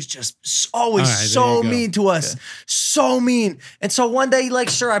honest, she was just always All right, there so you go. mean to us, so mean. And so one day, like,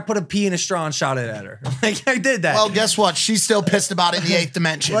 sure, I put a pea in a straw and shot it at her. Like I did that. Well, guess what? She's still pissed about it in the 8th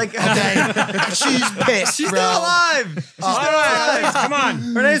dimension. Like- okay, she's pissed. She's bro. still alive. She's still alive. Come on.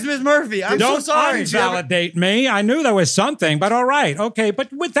 Her name's Miss Murphy. I'm Don't so sorry. invalidate me. I knew there was something, but all right. Okay, but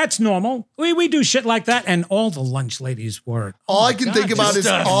that's normal. We do shit like that, and all the lunch ladies were. All I can think about is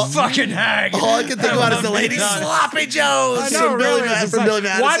all fucking hag. I can think about is the lady Sloppy Joes I know, from Billy really. Madison. It's From like, Billy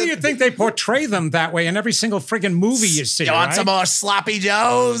Madison. why do you think they portray them that way in every single friggin' movie you see? You want right? some more Sloppy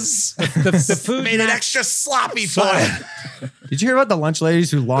Joes? the food Made it match- extra sloppy for it. Did you hear about the lunch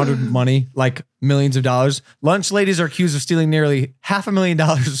ladies who laundered money, like millions of dollars? Lunch ladies are accused of stealing nearly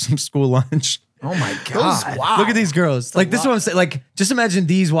 $500,000 from school lunch. Oh my Those- god. wow. Look at these girls. Like, this is what I'm saying. Like, just imagine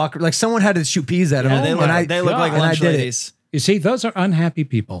these walk. Like, someone had to shoot peas at them. Yeah, they look, they look like and I lunch did it. ladies. You see, those are unhappy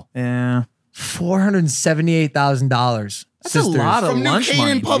people. Yeah. $478,000. That's a lot of From New lunch Canaan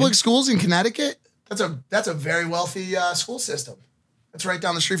money. Public dude. Schools in Connecticut. That's a very wealthy school system. That's right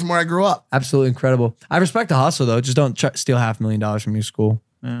down the street from where I grew up. Absolutely incredible. I respect the hustle, though. Just don't steal $500,000 from your school.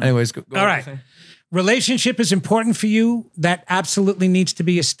 Anyways, go All right. Relationship is important for you. That absolutely needs to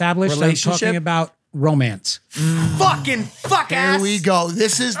be established. I'm Relationship? talking about romance. Fucking fuck Here we go.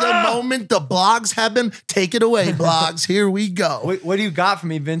 This is the moment the blogs have been. Take it away, blogs. Here we go. What do you got for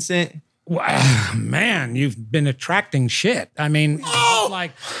me, Vincent? Wow, man, you've been attracting shit. I mean,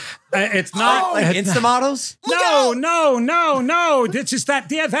 it's not Like Insta models? No. It's just that.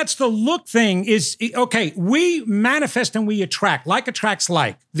 Yeah, that's the look thing. Is okay. We manifest and we attract. Like attracts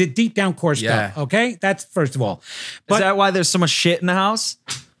like. The deep down core stuff. Yeah. Okay, that's first of all. Is that why there's so much shit in the house?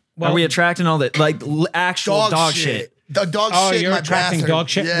 Are we attracting all that like actual dog shit? The dog Oh, shit in you're my attracting bathroom. dog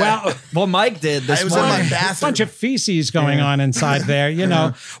shit. Yeah. Well, Well, Mike did this I was in morning. my bathroom. bunch of feces going on inside there. You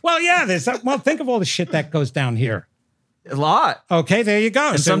know. Well, yeah. Well, think of all the shit that goes down here. A lot. Okay, there you go.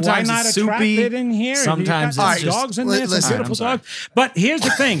 And So sometimes why not it's attract soupy, it in here? sometimes You got it's just- dogs in there, some listen. beautiful All right, I'm dogs. But here's the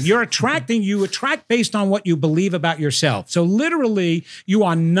thing: you attract based on what you believe about yourself. So literally, you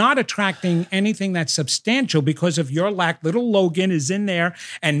are not attracting anything that's substantial because of your lack. Little Logan is in there,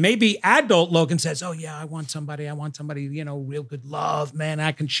 and maybe adult Logan says, "Oh yeah, I want somebody, you know, real good love, man,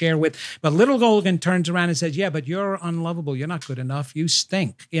 I can share with." But little Logan turns around and says, "Yeah, but you're unlovable. You're not good enough. You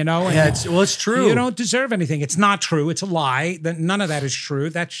stink." You know. And Yeah, it's true. you don't deserve anything. It's not true. It's a lie. None of that is true.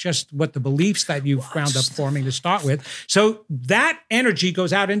 That's just what the beliefs that you wound up forming to start with. So that energy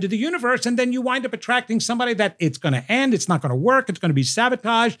goes out into the universe, and then you wind up attracting somebody that it's going to end. It's not going to work. It's going to be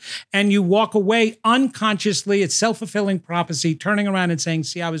sabotaged, and you walk away unconsciously. It's self-fulfilling prophecy, turning around and saying,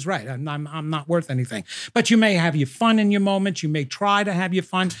 "See, I was right. I'm not worth anything." But you may have your fun in your moments. You may try to have your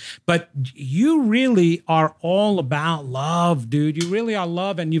fun, but you really are all about love, dude. You really are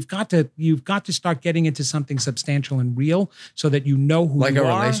love, and you've got to start getting into something substantial and real so that you know who Like you a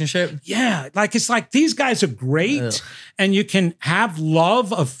are. relationship? Yeah, like it's like these guys are great, and you can have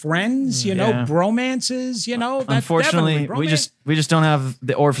love of friends, you know, Yeah. bromances, you know. That's Unfortunately, definitely we just don't have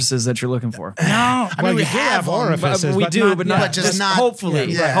the orifices that you're looking for. no. Well, we you do have them, orifices, we do, but not but just not-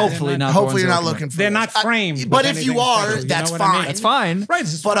 hopefully. yeah. Hopefully not. the Hopefully ones you're not we're looking for They're those. not framed. But with if you anything are, special, you that's know what I mean? fine. That's fine. Right.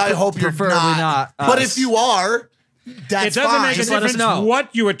 This is But I hope you're Preferably not But us. if you are, that's it doesn't fine. make a Just let us difference know.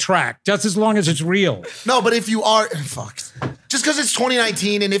 what you attract, just as long as it's real. No, but if you are, fuck. Just because it's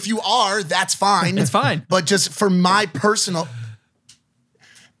 2019, and if you are, that's fine. It's fine. But just for my personal,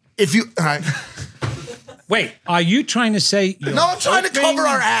 if you, all right. Wait, are you trying to say? You're No, I'm trying to hoping- cover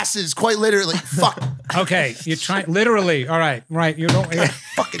our asses, quite literally. Fuck. Okay, you're trying literally. All right, right. You don't.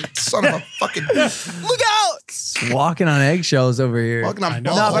 Fucking son of a fucking. Look out! Walking on eggshells over here. Walking on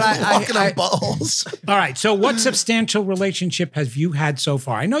know. balls. No, but walking on balls. All right. So, what substantial relationship have you had so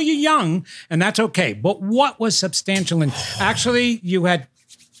far? I know you're young, and that's okay. But what was substantial? And actually, you had.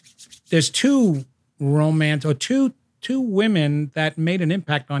 There's two women that made an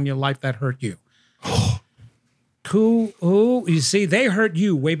impact on your life that hurt you. Who? You see, they hurt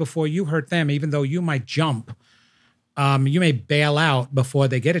you way before you hurt them. Even though you might jump, you may bail out before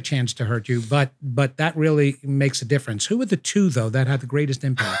they get a chance to hurt you. But that really makes a difference. Who were the two though that had the greatest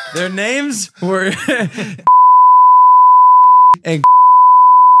impact? Their names were and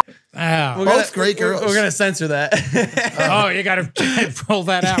Oh, Both great girls. We're gonna censor that. oh, you got to pull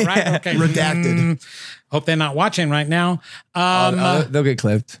that out, right? Okay. Redacted. Hope they're not watching right now. They'll get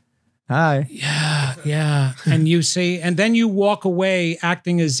clipped. Hi. Yeah. And you see, and then you walk away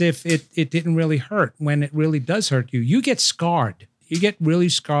acting as if it didn't really hurt when it really does hurt you. You get scarred. You get really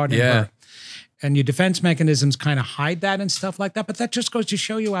scarred and hurt. And your defense mechanisms kind of hide that and stuff like that. But that just goes to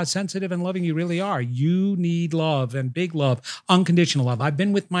show you how sensitive and loving you really are. You need love and big love, unconditional love. I've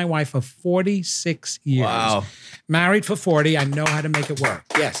been with my wife for 46 years. Wow. Married for 40. I know how to make it work.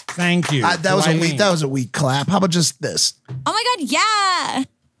 Yes. Thank you. That was a weak clap. How about just this? Oh my God, yeah.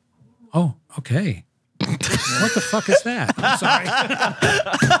 Oh, okay. What the fuck is that? I'm sorry.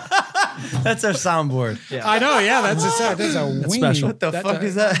 That's our soundboard. I know, yeah, that's a weenie. special. What the fuck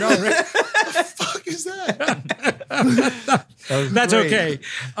is that? Fuck is that? That's okay.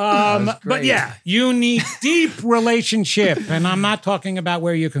 But yeah, you need deep relationship. And I'm not talking about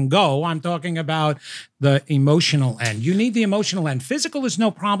where you can go. I'm talking about the emotional end. You need the emotional end. Physical is no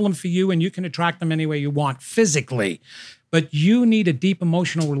problem for you, and you can attract them any way you want physically. But you need a deep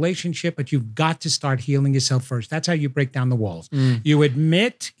emotional relationship, but you've got to start healing yourself first. That's how you break down the walls. You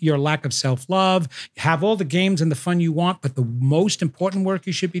admit your lack of self-love, have all the games and the fun you want, but the most important work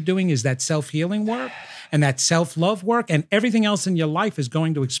you should be doing is that self-healing work and that self-love work, and everything else in your life is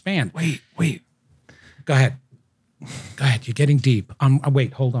going to expand. Wait. Go ahead. You're getting deep.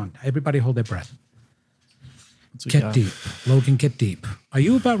 Wait, hold on. Everybody hold their breath. Get deep. Logan, get deep. Are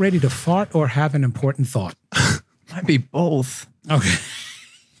you about ready to fart or have an important thought? Might be both. Okay.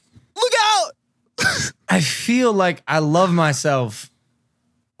 Look out! I feel like I love myself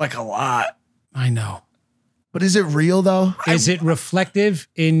like a lot. I know. But is it real though? Is it reflective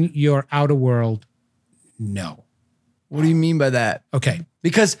in your outer world? No. What do you mean by that? Okay.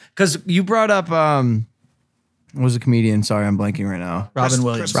 Because you brought up what was a comedian? Sorry, I'm blanking right now. Robin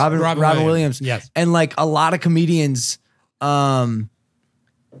Williams. Robin Williams. Yes. And like a lot of comedians,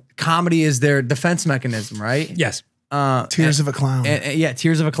 comedy is their defense mechanism, right? Yes. Tears of a clown. Yeah,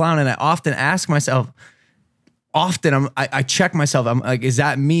 tears of a clown. And I often ask myself, I check myself. I'm like, is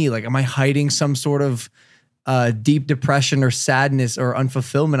that me? Like, am I hiding some sort of deep depression or sadness or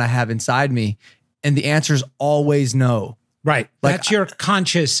unfulfillment I have inside me? And the answer is always no. Right. Like, That's your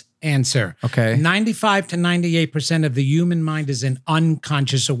conscious answer. Okay. 95 to 98% of the human mind is in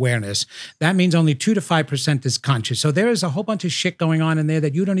unconscious awareness. That means only 2 to 5% is conscious. So there is a whole bunch of shit going on in there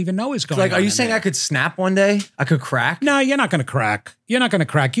that you don't even know is going on. Like, are you in saying there. I could snap one day? I could crack? No, you're not going to crack. You're not going to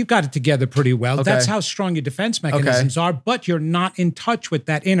crack. You've got it together pretty well. Okay. That's how strong your defense mechanisms are, but you're not in touch with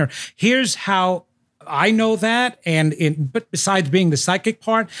that inner. Here's how I know that, but besides being the psychic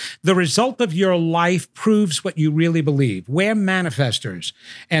part, the result of your life proves what you really believe. We're manifestors.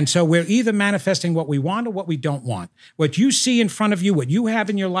 And so we're either manifesting what we want or what we don't want. What you see in front of you, what you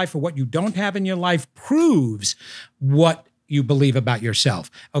have in your life or what you don't have in your life proves what you believe about yourself.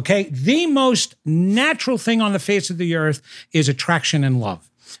 Okay? The most natural thing on the face of the earth is attraction and love.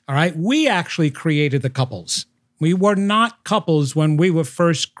 All right? We actually created the couples. We were not couples when we were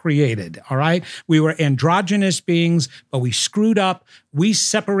first created, all right? We were androgynous beings, but we screwed up. We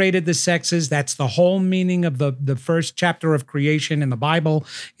separated the sexes. That's the whole meaning of the first chapter of creation in the Bible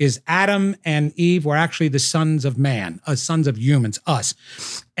is Adam and Eve were actually the sons of man, sons of humans, us.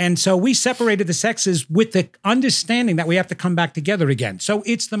 And so we separated the sexes with the understanding that we have to come back together again. So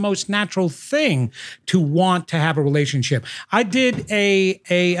it's the most natural thing to want to have a relationship. I did a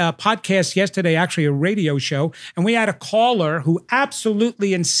podcast yesterday, actually a radio show, and we had a caller who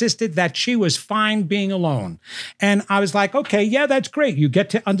absolutely insisted that she was fine being alone. And I was like, okay, yeah, that's great. You get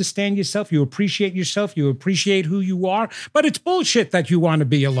to understand yourself. You appreciate yourself. You appreciate who you are. But it's bullshit that you want to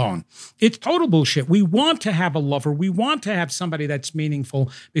be alone. It's total bullshit. We want to have a lover. We want to have somebody that's meaningful,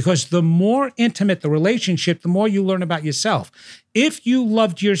 because the more intimate the relationship, the more you learn about yourself. If you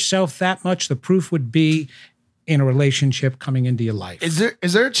loved yourself that much, the proof would be in a relationship coming into your life. Is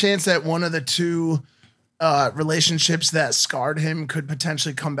there a chance that one of the two relationships that scarred him could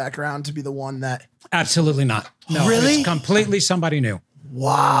potentially come back around to be the one that? Absolutely not. No, Really? It's completely somebody new.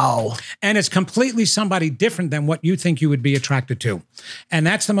 Wow. And it's completely somebody different than what you think you would be attracted to. And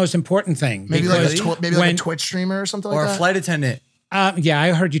that's the most important thing. Maybe like because like a Twitch streamer or something Or like a that? flight attendant. yeah,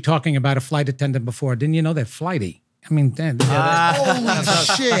 I heard you talking about a flight attendant before. Didn't you know they're flighty? I mean, Holy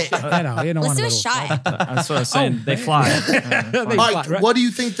shit. you don't Let's want do to a shot. That's what I was saying. They fly. All right, what do you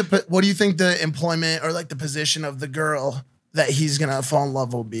think the employment or like the position of the girl that he's gonna fall in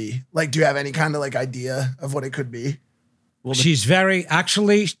love will be? Like, do you have any kind of like idea of what it could be? She's very,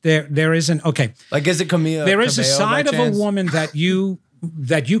 actually, there isn't, okay. Like, is it Camila? There is a Cabello side by of chance? a woman that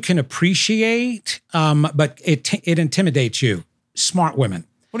you can appreciate, but it intimidates you. Smart women.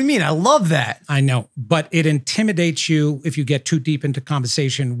 What do you mean? I love that. I know, but it intimidates you if you get too deep into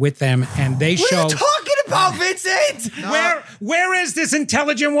conversation with them, and they What show. are you talking about, Vincent? Where is this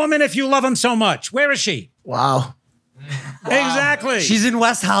intelligent woman if you love him so much? Where is she? Wow. Exactly. She's in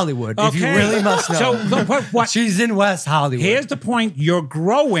West Hollywood, if you really must know. So what? She's in West Hollywood. Here's the point. You're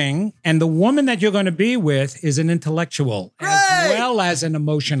growing, and the woman that you're going to be with is an intellectual as well as an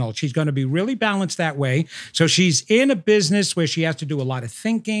emotional. She's going to be really balanced that way. So she's in a business where she has to do a lot of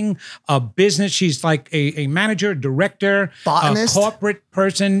thinking, a business. She's like a manager, director, Botanist? a corporate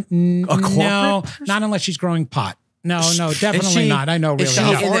person. corporate No, person? not unless she's growing pot. No, definitely Is she- not. I know, really. Is she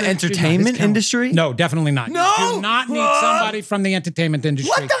no. in the entertainment industry? No, definitely not. No? You do not need somebody from the entertainment industry.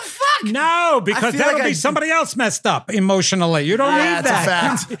 What the fuck? No, because feel that'll like be I- somebody else messed up emotionally. You don't need That's a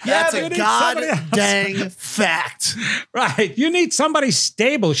that. fact. Yeah, That's you a need somebody else. god dang fact. Right. You need somebody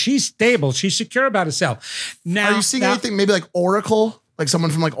stable. She's stable. She's secure about herself. Now, Are you seeing anything maybe like Oracle? Like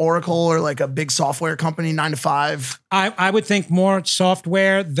someone from like Oracle or like a big software company, 9 to 5? I would think more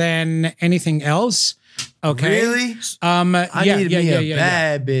software than anything else. Okay. Really? I I need to be a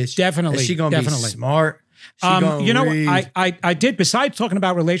bad bitch. Definitely, Is she gonna definitely. be smart? She gonna You know, read? I did, besides talking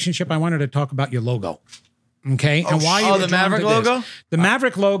about relationship, I wanted to talk about your logo. Okay. And why you oh, were the drawn Maverick to this. logo? The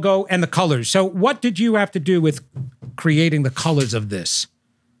Maverick logo and the colors. So what did you have to do with creating the colors of this?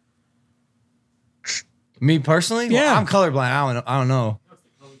 Me personally? Well, Yeah. I'm colorblind. I don't know.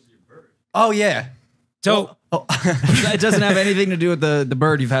 Oh yeah. So It doesn't have anything to do with the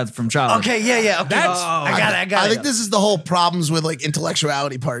bird you've had from childhood. Okay. Yeah. Okay. That's- I got it. I think this is the whole problems with like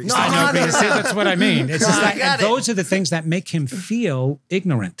intellectuality parties. No, I know, because see, that's what I mean. It's just I that, got and it. those are the things that make him feel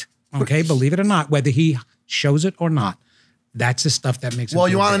ignorant. Okay, believe it or not, whether he shows it or not, that's the stuff that makes him. Well,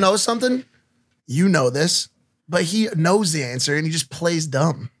 you feel want to bad. know something? You know this, but he knows the answer and he just plays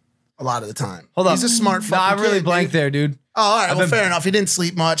dumb a lot of the time. Hold on. He's a smart No, fucking I really kid, blanked dude. there, dude. Oh, all right. Well, fair enough. He didn't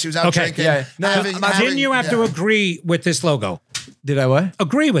sleep much. He was out Okay, drinking. yeah. No, Didn't you have to agree with this logo? Did I what?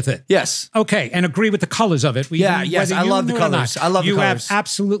 Agree with it. Yes. Okay, and agree with the colors of it. Yeah, yes, whether I you love the knew it or not. colors. I love the You colors. have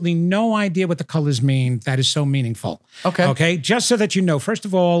absolutely no idea what the colors mean. That is so meaningful. Okay. Okay, just so that you know, first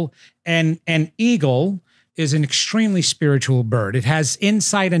of all, an eagle is an extremely spiritual bird. It has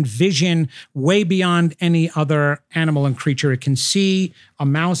insight and vision way beyond any other animal and creature. It can see a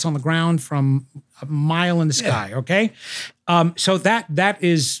mouse on the ground from a mile in the sky, okay? So that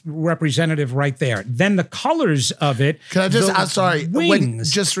is representative right there. Then the colors of it. Can I just, the I'm sorry.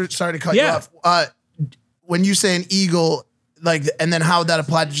 Wings. Sorry to cut Yeah. you off. When you say an eagle, like, and then how would that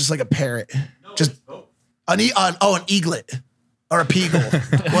apply to just like a parrot? Just an eaglet. Or a peagle.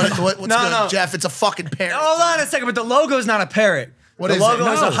 What's No, good, no. Jeff? It's a fucking parrot. Hold on a second, but the logo is not a parrot. What the is logo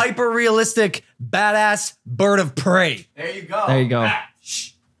it? is No. a hyper-realistic, badass bird of prey. There you go. There you go.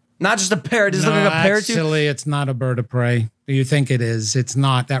 Not just a parrot. Does it No, look like a parrot to you? actually, it's not a bird of prey. You think it is. It's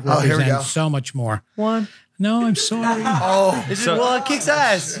not. That Oh, here we represents go. so much more. One. No, I'm sorry. Well, it kicks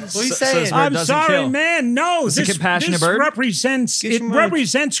ass. What are you saying? it's- I'm doesn't sorry, kill. man. No, It's a compassionate this bird? represents Get it your mic.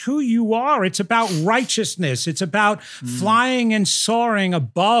 represents who you are. It's about righteousness. It's about flying and soaring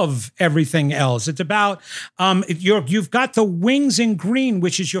above everything else. It's about you've got the wings in green,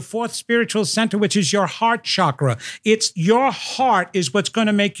 which is your fourth spiritual center, which is your heart chakra. It's your heart is what's going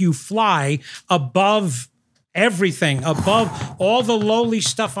to make you fly above everything, above all the lowly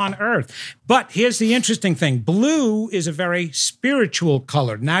stuff on earth. But here's the interesting thing. Blue is a very spiritual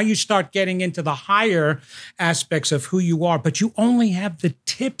color. Now you start getting into the higher aspects of who you are, but you only have the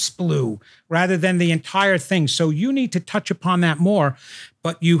tips blue rather than the entire thing. So you need to touch upon that more.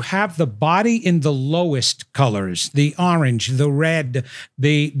 But you have the body in the lowest colors, the orange, the red,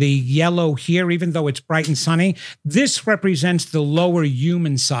 the yellow here, even though it's bright and sunny. This represents the lower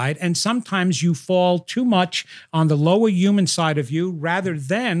human side. And sometimes you fall too much on the lower human side of you rather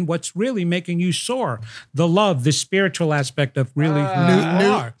than what's really making you soar. The love, the spiritual aspect of really who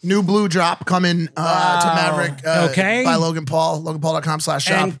you are. New blue drop coming to Maverick Okay. by Logan Paul,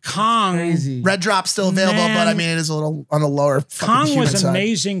 loganpaul.com/shop. And Kong. Red drop still available, Man. but I mean, it is a little on the lower Kong human was side.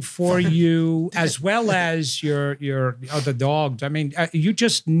 amazing for you, as well as your other dogs. I mean, you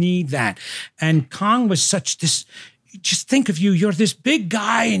just need that. And Kong was such this. Just think of you. You're this big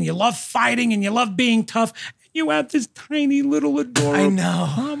guy, and you love fighting, and you love being tough. You have this tiny little adorable I know.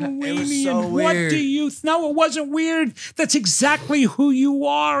 Pomeranian. It was so What weird. do you? No, it wasn't weird. That's exactly who you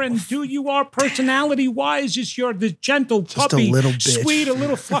are, and who you are personality-wise. Just you're this gentle puppy, a little bitch. sweet, a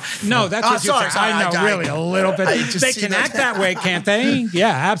little. No, that's what you're sorry, saying. I know, I- really, a little bit. just They see can that. act that way, can't they? Yeah,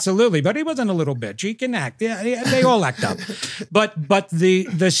 absolutely. But he wasn't a little bitch. He can act. Yeah, they all act up. But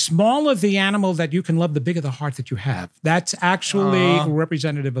the smaller the animal that you can love, the bigger the heart that you have. That's actually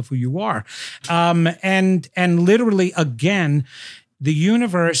representative of who you are. And literally, again, the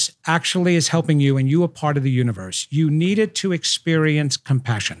universe actually is helping you, and you are part of the universe. You needed to experience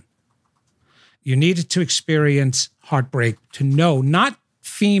compassion. You needed to experience heartbreak to know, not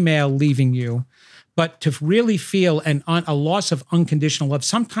female leaving you, but to really feel a loss of unconditional love.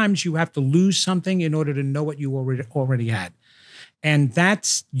 Sometimes you have to lose something in order to know what you already had. And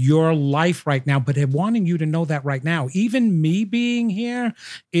that's your life right now. But I'm wanting you to know that right now. Even me being here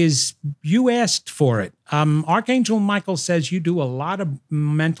is, you asked for it. Archangel Michael says you do a lot of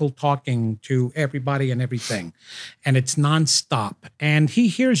mental talking to everybody and everything. And it's nonstop. And he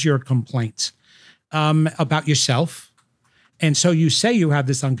hears your complaints about yourself. And so you say you have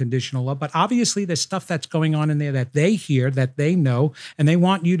this unconditional love, but obviously there's stuff that's going on in there that they hear, that they know, and they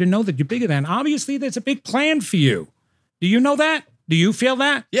want you to know that you're bigger than. Obviously, there's a big plan for you. Do you know that? Do you feel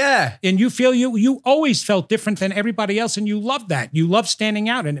that? Yeah. And you feel you always felt different than everybody else, and you loved that. You loved standing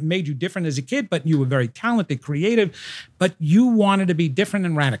out, and it made you different as a kid, but you were very talented, creative, but you wanted to be different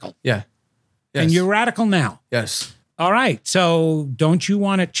and radical. Yeah. Yes. And you're radical now. Yes. All right. So don't you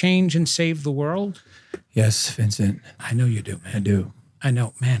want to change and save the world? Yes, Vincent. I know you do, man. I do. I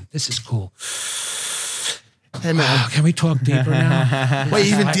know, man. This is cool. Hey man, Can we talk deeper now? wait,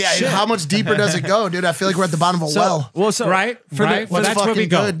 how much deeper does it go, dude? I feel like we're at the bottom of a well. Well, so Right? for Right? the, Well, for, that's the, where we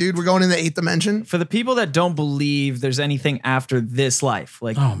go. Good, dude. We're going in the 8th dimension. for the people that don't believe there's anything after this life,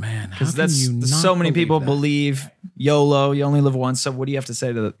 like, Oh, man. How because can that's you not so many people that? believe YOLO, you only live once. So what do you have to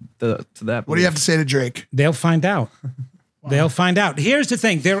say to that? What do you have to say to Drake? They'll find out. They'll find out. Here's the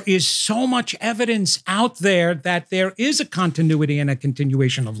thing. There is so much evidence out there that there is a continuity and a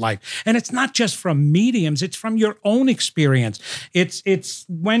continuation of life. And it's not just from mediums, it's from your own experience. It's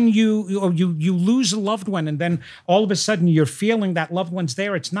when you lose a loved one, and then all of a sudden you're feeling that loved one's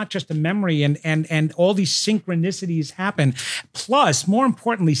there. It's not just a memory, and all these synchronicities happen. Plus, more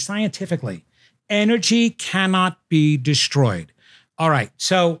importantly, scientifically, energy cannot be destroyed. All right.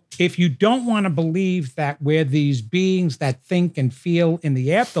 So if you don't want to believe that we're these beings that think and feel in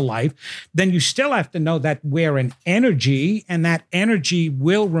the afterlife, then you still have to know that we're an energy, and that energy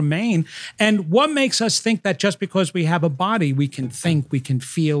will remain. And what makes us think that just because we have a body, we can think, we can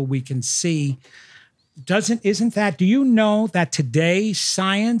feel, we can see? Isn't that, do you know that today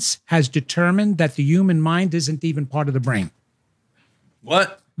science has determined that the human mind isn't even part of the brain?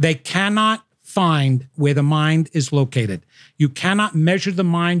 What? They cannot find where the mind is located. You cannot measure the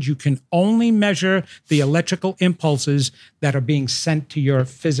mind. You can only measure the electrical impulses that are being sent to your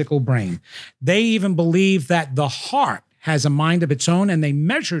physical brain. They even believe that the heart has a mind of its own, and they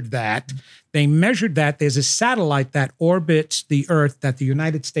measured that. There's a satellite that orbits the Earth that the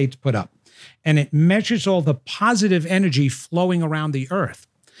United States put up, and it measures all the positive energy flowing around the Earth.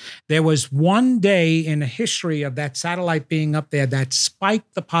 There was one day in the history of that satellite being up there that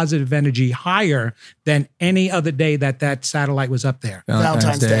spiked the positive energy higher than any other day that satellite was up there.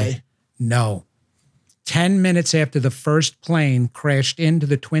 Valentine's Day. No. 10 minutes after the first plane crashed into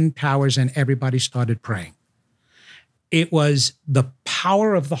the Twin Towers and everybody started praying. It was the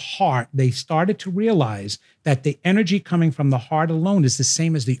power of the heart, they started to realize that the energy coming from the heart alone is the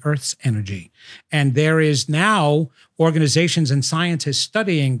same as the earth's energy. And there is now organizations and scientists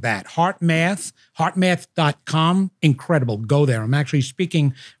studying that. Heartmath.com, incredible. Go there. I'm actually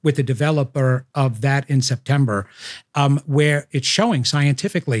speaking with the developer of that in September, where it's showing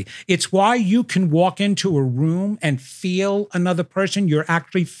scientifically. It's why you can walk into a room and feel another person. You're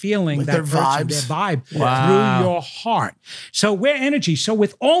actually feeling With that their person, vibes. their vibe through your heart. So we're energy. So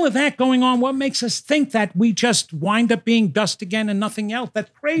with all of that going on, what makes us think that we just wind up being dust again and nothing else? That's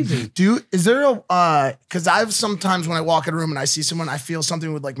crazy. Is there a, cause I've sometimes when I walk in a room and I see someone, I feel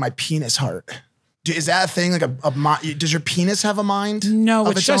something with like my penis heart. Is that a thing? Like does your penis have a mind? No, of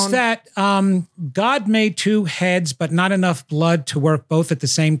it's its just own? that God made two heads, but not enough blood to work both at the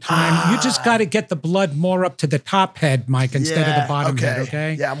same time. You just got to get the blood more up to the top head, Mike, instead of the bottom head.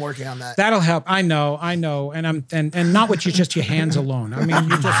 Okay. Yeah, I'm working on that. That'll help. I know. And and not with just your hands alone. I mean,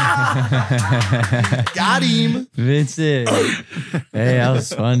 you just Got him. Vincent. Hey, that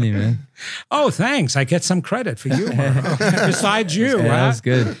was funny, man. Oh, thanks. I get some credit for you. Besides you, Yeah, that was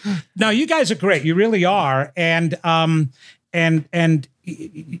good. No, you guys are great. You really are. And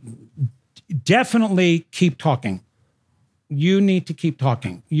definitely keep talking. You need to keep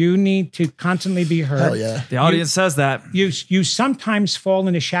talking. You need to constantly be heard. Hell yeah. The audience says that. You sometimes fall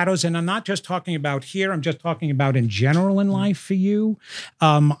in the shadows, and I'm not just talking about here. I'm just talking about in general in life for you.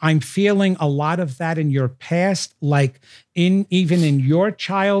 I'm feeling a lot of that in your past, like even in your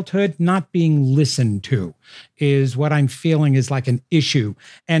childhood, not being listened to is what I'm feeling is like an issue.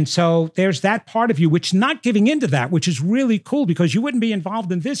 And so there's that part of you which not giving into that, which is really cool because you wouldn't be involved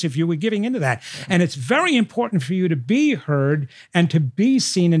in this if you were giving into that. And it's very important for you to be heard and to be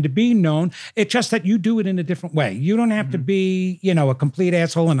seen and to be known. It's just that you do it in a different way. You don't have to be, a complete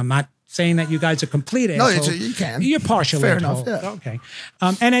asshole, and I'm not saying that you guys are complete No, assholes. you can. You're partial Fair asshole. enough, yeah. Okay.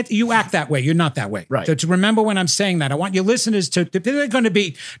 And you act that way. You're not that way. Right. So to remember when I'm saying that, I want your listeners they're going to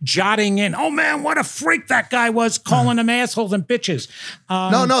be jotting in, oh man, what a freak that guy was calling them assholes and bitches.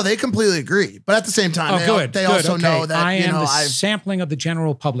 No, they completely agree. But at the same time, they also okay. know that, I am the I've sampling of the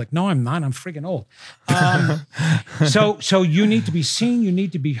general public. No, I'm not. I'm freaking old. So you need to be seen. You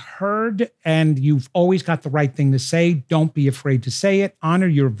need to be heard. And you've always got the right thing to say. Don't be afraid to say it. Honor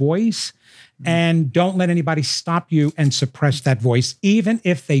your voice. And don't let anybody stop you and suppress that voice, even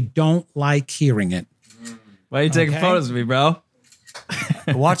if they don't like hearing it. Why are you taking Okay. photos of me, bro?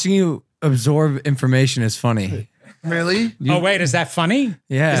 Watching you absorb information is funny. really. Oh, wait, is that funny?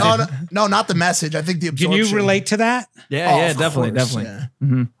 Yeah. No, not the message. I think the Can absorption. you relate to that? Yeah, yeah, Of definitely, course, definitely.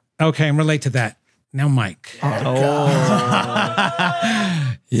 yeah. Okay, and relate to that. Now, Mike,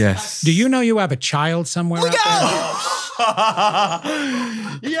 Yes. do you know you have a child somewhere out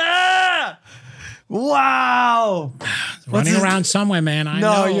Yeah. Wow. there? Running around somewhere, man. I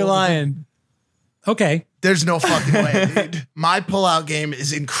know. No, you're lying. Okay. There's no fucking way, dude. My pullout game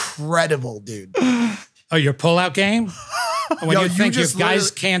is incredible, dude. Oh, your pullout game? When Yo, you you think your just guys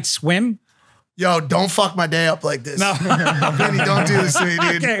literally- can't swim? Yo, don't fuck my day up like this. No. Vinny, don't do this to me,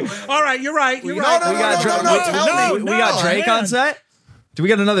 dude. Okay. All right. You're right. You're No, right. no, We got no, Drake. no, tell me. We got Drake man. on set. Do we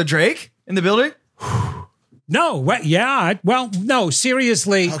got another Drake in the building? No, yeah. Well, no,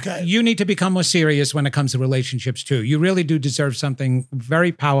 seriously, Okay. you need to become more serious when it comes to relationships too. You really do deserve something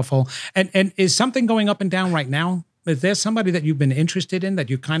very powerful. And is something going up and down right now? Is there somebody that you've been interested in that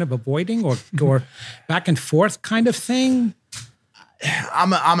you're kind of avoiding or back and forth kind of thing?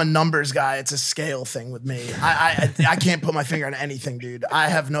 I'm a numbers guy. It's a scale thing with me. I can't put my finger on anything, dude. I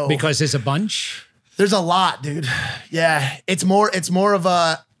have no Because there's a bunch. There's a lot, dude. Yeah, it's more of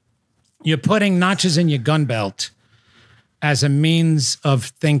a You're putting notches in your gun belt as a means of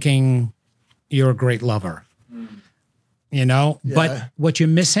thinking you're a great lover. But what you're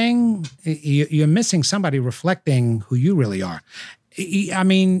missing, you're missing somebody reflecting who you really are. I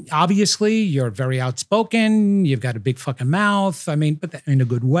mean, obviously, you're very outspoken. You've got a big fucking mouth. I mean, but in a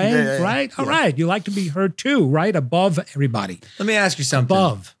good way, Yeah, right? All right. You like to be heard too, right? Above everybody. Let me ask you something.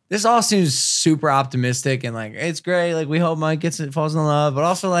 Above. This all seems super optimistic and like it's great. Like we hope Mike falls in love, but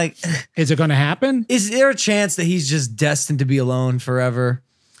also like, Is it going to happen? is there a chance that he's just destined to be alone forever?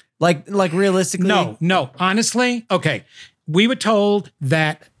 Like realistically? No. Honestly, okay. We were told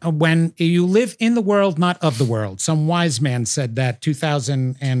that when you live in the world, not of the world. Some wise man said that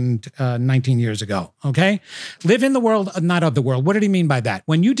 2019 years ago, okay? Live in the world, not of the world. What did he mean by that?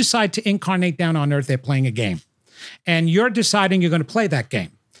 When you decide to incarnate down on earth, they're playing a game. And you're deciding you're going to play that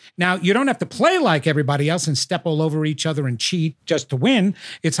game. Now, you don't have to play like everybody else and step all over each other and cheat just to win.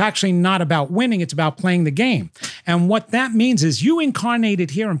 It's actually not about winning. It's about playing the game. And what that means is you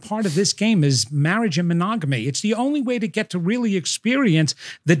incarnated here, and part of this game is marriage and monogamy. It's the only way to get to really experience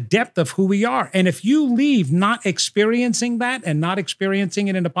the depth of who we are. And if you leave not experiencing that and not experiencing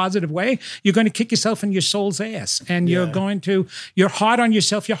it in a positive way, you're going to kick yourself in your soul's ass. And you're hard on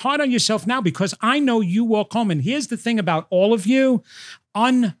yourself. You're hard on yourself now because I know you walk home. And here's the thing about all of you.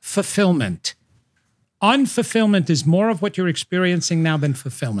 Unfulfillment. Unfulfillment is more of what you're experiencing now than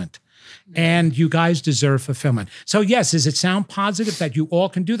fulfillment. And you guys deserve fulfillment. So yes, does it sound positive that you all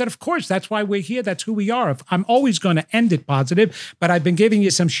can do that? Of course, that's why we're here. That's who we are. I'm always going to end it positive, but I've been giving you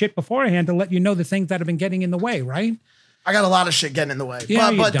some shit beforehand to let you know the things that have been getting in the way, right? I got a lot of shit getting in the way.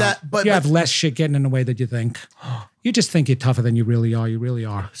 Yeah, but you have less shit getting in the way than you think. You just think you're tougher than you really are. You really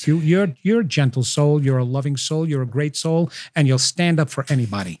are. You're a gentle soul. You're a loving soul. You're a great soul, and you'll stand up for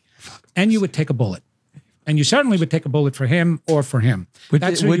anybody. And you would take a bullet. And you certainly would take a bullet for him or for him.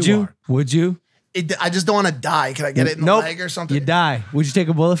 That's who you are. Would you? I just don't want to die. Can I get it in the leg or something? You die. Would you take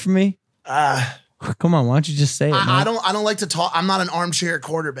a bullet for me? Come on, why don't you just say it? I don't like to talk. I'm not an armchair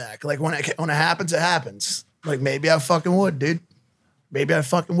quarterback. Like when it happens, it happens. Like maybe I fucking would, dude. Maybe I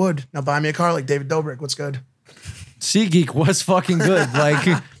fucking would. Now buy me a car like David Dobrik. What's good? SeatGeek was fucking good. Like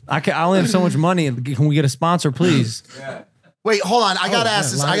I only have so much money. Can we get a sponsor, please? Yeah. Wait, hold on. I gotta ask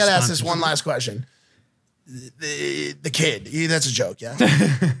this. I gotta ask this one last question. The kid. That's a joke, yeah.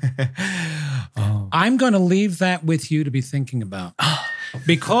 I'm going to leave that with you to be thinking about.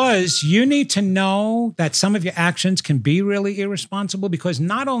 Because you need to know that some of your actions can be really irresponsible, because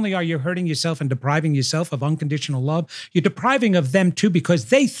not only are you hurting yourself and depriving yourself of unconditional love, you're depriving of them too because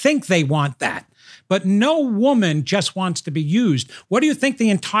they think they want that. But no woman just wants to be used. What do you think the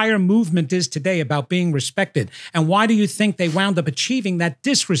entire movement is today about being respected? And why do you think they wound up achieving that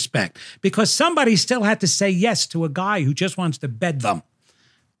disrespect? Because somebody still had to say yes to a guy who just wants to bed them,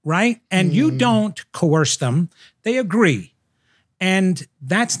 right? And you don't coerce them. They agree. And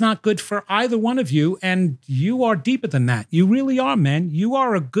that's not good for either one of you. And you are deeper than that. You really are, man. You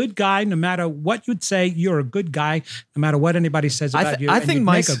are a good guy. No matter what you'd say, you're a good guy. No matter what anybody says about you. I think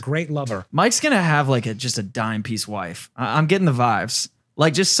Mike's a great lover. Mike's going to have like just a dime piece wife. I'm getting the vibes.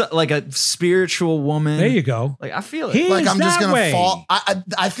 Like just like a spiritual woman. There you go. Like I feel it. He's like I'm just that going way. to fall.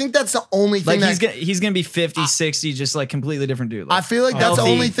 I think that's the only thing like he's gonna be 50, 60, just like completely different dude. Like, I feel like that's the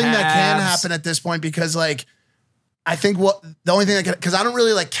healthy, only thing that can abs. happen at this point, because like I think the only thing that can, because I don't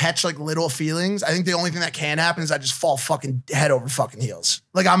really like catch like little feelings. I think the only thing that can happen is I just fall fucking head over fucking heels.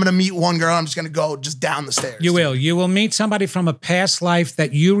 Like I'm gonna meet one girl, I'm just gonna go just down the stairs. You will. You will meet somebody from a past life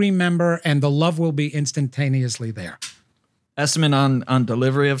that you remember, and the love will be instantaneously there. Estimate on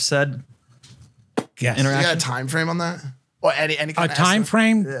delivery of said Yes. You got a interaction. time frame on that? Or any kind A of time estimate?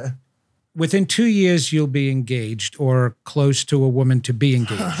 frame? Yeah. Within 2 years, you'll be engaged or close to a woman to be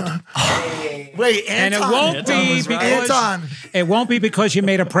engaged. Wait, And Anton. it won't be because Anton. it won't be because you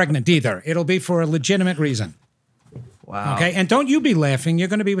made her pregnant either. It'll be for a legitimate reason. Wow. Okay, and don't you be laughing. You're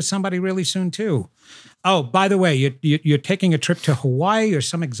going to be with somebody really soon too. Oh, by the way, you're taking a trip to Hawaii or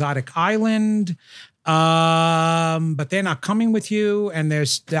some exotic island, but they're not coming with you. And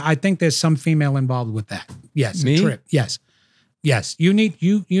I think there's some female involved with that. Yes, Me? a trip. Yes. You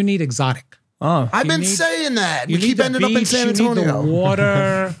need exotic. Oh, I've been need- saying that. You We need keep the ending up in beach, San you need the Antonio.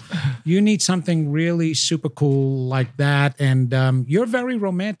 water. You need something really super cool like that. And you're very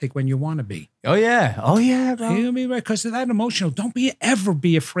romantic when you want to be. oh yeah, bro. You'll be right, because of that emotional. Don't ever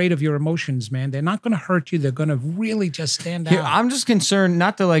be afraid of your emotions, man. They're not going to hurt you. They're going to really just stand Here, out. I'm just concerned,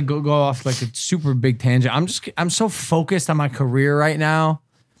 not to like go off like a super big tangent. I'm so focused on my career right now.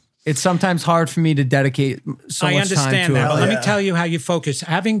 It's sometimes hard for me to dedicate so I much time understand to that. it. But let me tell you how you focus.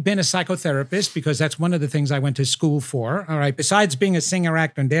 Having been a psychotherapist, because that's one of the things I went to school for. All right. Besides being a singer,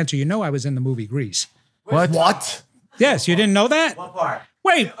 actor, and dancer, you know I was in the movie Grease. What? Yes, you didn't know that? What part?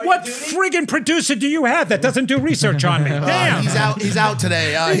 Wait, what friggin' producer do you have that doesn't do research on me? Damn. He's out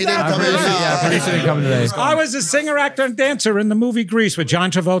today. He didn't come in. Producer didn't come today. I was a singer, actor, and dancer in the movie Grease with John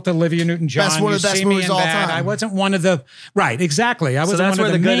Travolta, Olivia Newton-John. Best one of the You best see me movies in of all that. time. I wasn't one of the right, exactly. I So wasn't that's one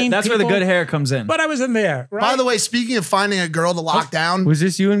where of the the main good. That's where the people, good hair comes in. But I was in there. Right? By the way, speaking of finding a girl to lock down, Was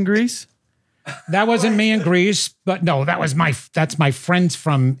this you in Greece? That wasn't me in Greece, But no, that's my friends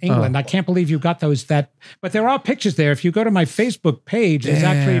from England. I can't believe you got those. But there are pictures there. If you go to my Facebook page, there's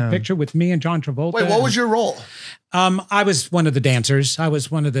actually a picture with me and John Travolta. Wait, what was your role? I was one of the dancers. I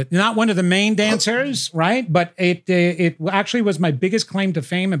was not one of the main dancers, right? But it actually was my biggest claim to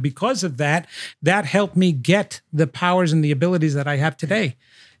fame, and because of that helped me get the powers and the abilities that I have today.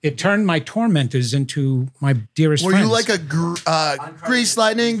 It turned my tormentors into my dearest friends. Were you like a Grease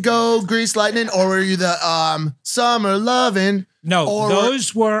Lightning, go Grease Lightning, or were you the Summer Lovin'? No,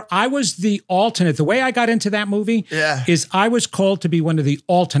 I was the alternate. The way I got into that movie is I was called to be one of the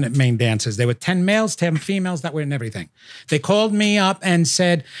alternate main dancers. There were 10 males, 10 females that were in everything. They called me up and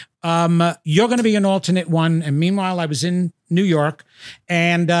said, you're going to be an alternate one. And meanwhile, I was in New York.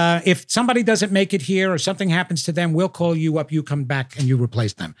 And if somebody doesn't make it here or something happens to them, we'll call you up. You come back and you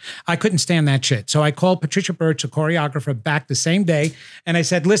replace them. I couldn't stand that shit. So I called Patricia Birch, a choreographer, back the same day. And I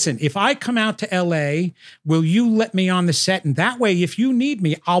said, listen, if I come out to LA, will you let me on the set? And that way, if you need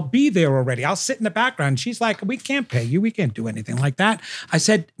me, I'll be there already. I'll sit in the background. She's like, we can't pay you. We can't do anything like that. I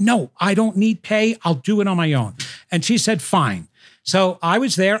said, no, I don't need pay. I'll do it on my own. And she said, fine. So I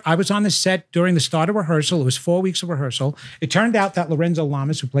was there. I was on the set during the start of rehearsal. It was 4 weeks of rehearsal. It turned out that Lorenzo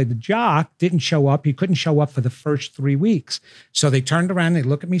Lamas, who played the jock, didn't show up. He couldn't show up for the first 3 weeks. So they turned around, they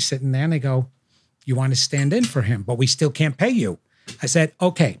look at me sitting there, and they go, you want to stand in for him, but we still can't pay you. I said,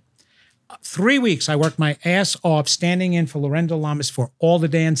 okay. 3 weeks, I worked my ass off standing in for Lorenzo Lamas for all the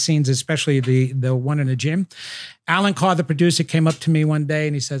dance scenes, especially the one in the gym. Alan Carr, the producer, came up to me one day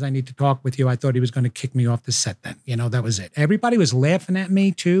and he says, I need to talk with you. I thought he was going to kick me off the set then. You know, that was it. Everybody was laughing at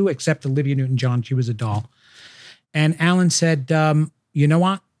me too, except Olivia Newton-John. She was a doll. And Alan said, you know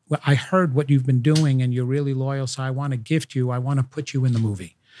what? Well, I heard what you've been doing and you're really loyal, so I want to gift you. I want to put you in the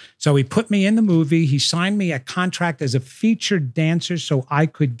movie. So he put me in the movie. He signed me a contract as a featured dancer so I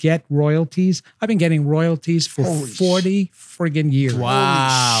could get royalties. I've been getting royalties for 40 friggin' years.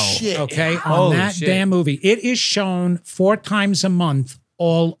 Wow. Okay, on that damn movie. It is shown 4 times a month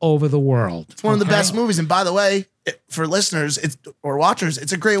all over the world. It's one of the best movies. And by the way, for listeners or watchers,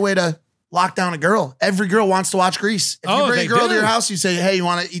 it's a great way to lock down a girl. Every girl wants to watch Grease. If you bring a girl to your house, you say, hey, you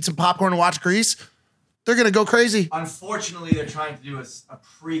want to eat some popcorn and watch Grease? They're going to go crazy. Unfortunately, they're trying to do a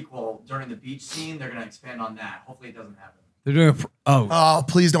prequel during the beach scene. They're going to expand on that. Hopefully it doesn't happen. They're doing Oh,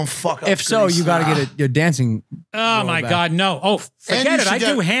 please don't fuck up. If so, Grease. you got to get your dancing. Oh my God, no. Oh, forget it. I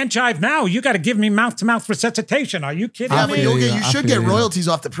do hand jive now. You got to give me mouth-to-mouth resuscitation. Are you kidding Yeah, me? but you should get royalties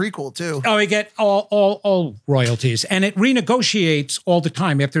off the prequel too. Oh, we get all royalties. And it renegotiates all the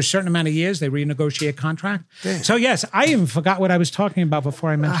time. After a certain amount of years, they renegotiate contract. Damn. So yes, I even forgot what I was talking about before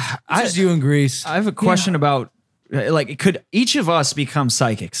I mentioned. Just you and Grease. I have a question about, like, could each of us become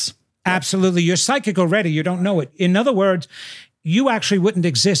psychics? Absolutely. You're psychic already. You don't know it. In other words, you actually wouldn't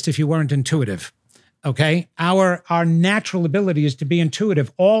exist if you weren't intuitive. Okay. Our natural ability is to be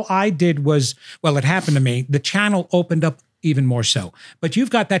intuitive. All I did was, well, it happened to me. The channel opened up even more so. But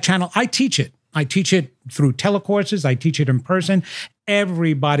you've got that channel. I teach it. I teach it through telecourses. I teach it in person.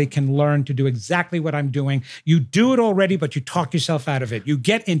 Everybody can learn to do exactly what I'm doing. You do it already, but you talk yourself out of it. You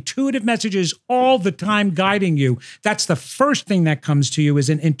get intuitive messages all the time guiding you. That's the first thing that comes to you is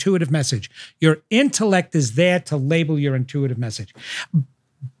an intuitive message. Your intellect is there to label your intuitive message.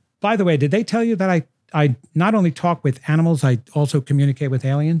 By the way, did they tell you that I not only talk with animals, I also communicate with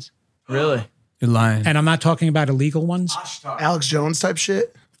aliens? Really? You're lying. And I'm not talking about illegal ones. Alex Jones type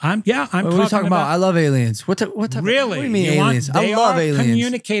shit. I'm what are you talking about? I love aliens. What type Really? What do you mean aliens? I love aliens.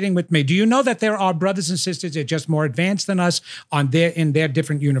 Communicating with me. Do you know that there are brothers and sisters that are just more advanced than us in their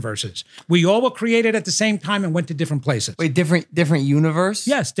different universes? We all were created at the same time and went to different places. Wait, different universe?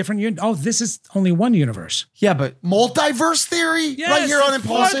 Yes, different. Oh, this is only one universe. Yeah, but multiverse theory? Yes, right here on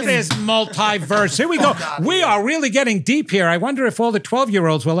Impaulsive. There's multiverse. Here we go. We are really getting deep here. I wonder if all the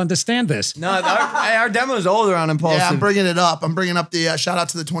 12-year-olds will understand this. No, our demo's older on Impaulsive. Yeah, I'm bringing it up. I'm bringing up the shout out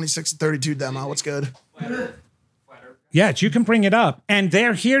to the 26 and 32 demo. What's good? Yes, you can bring it up. And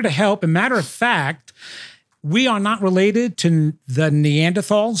they're here to help. And matter of fact, we are not related to the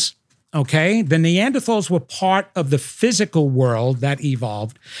Neanderthals. Okay. The Neanderthals were part of the physical world that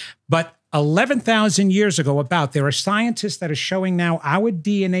evolved. But 11,000 years ago, there are scientists that are showing now our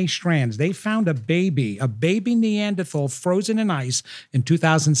DNA strands. They found a baby Neanderthal frozen in ice in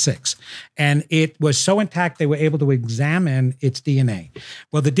 2006. And it was so intact, they were able to examine its DNA.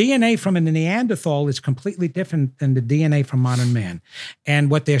 Well, the DNA from a Neanderthal is completely different than the DNA from modern man. And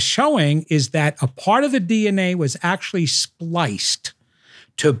what they're showing is that a part of the DNA was actually spliced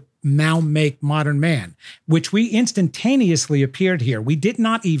to now make modern man, which we instantaneously appeared here. We did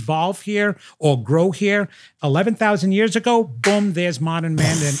not evolve here or grow here. 11,000 years ago, boom, there's modern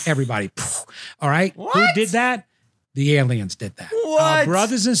man and everybody. All right. What? Who did that? The aliens did that. What? Our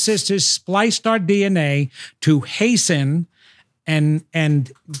brothers and sisters spliced our DNA to hasten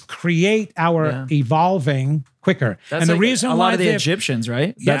and create our evolving quicker. That's and the like reason a why lot of the they're- Egyptians,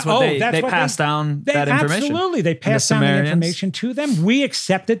 right? Yeah, That's what they that's what passed down they that information. Absolutely. They passed down the Sumerians. information to them. We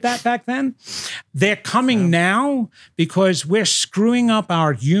accepted that back then. They're coming now because we're screwing up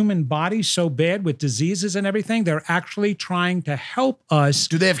our human body so bad with diseases and everything. They're actually trying to help us.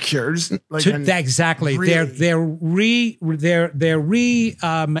 Do they have cures? Like, Exactly. Really? They're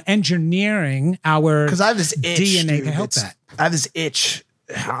engineering our Because I have this itch, DNA dude. to help that. I have this itch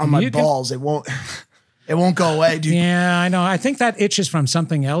on my You can- balls. It won't go away, dude. Yeah, I know. I think that itch is from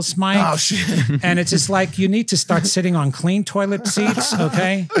something else, Mike. Oh shit. And it's just like you need to start sitting on clean toilet seats,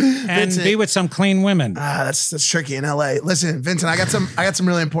 okay? And Vincent. be with some clean women. That's tricky in LA. Listen, Vincent, I got some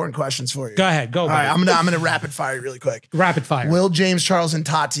really important questions for you. Go ahead, go. All right, buddy. I'm gonna rapid fire you really quick. Rapid fire. Will James Charles and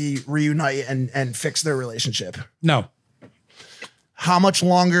Tati reunite and fix their relationship? No. How much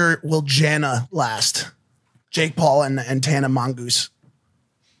longer will Jana last? Jake Paul and Tana Mongoose.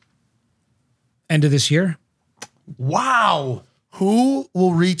 End of this year? Wow. Who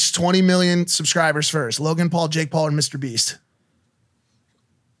will reach 20 million subscribers first? Logan Paul, Jake Paul, or Mr. Beast?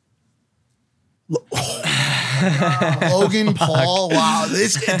 Logan Paul. Wow.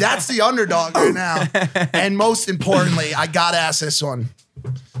 That's the underdog right now. And most importantly, I gotta ask this one.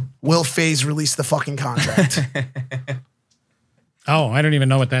 Will FaZe release the fucking contract? Oh, I don't even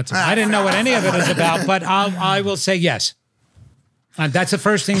know what that's about. I didn't know what any of it is about, but I will say yes. That's the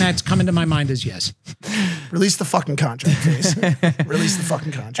first thing that's coming to my mind is yes. Release the fucking contract, FaZe. Release the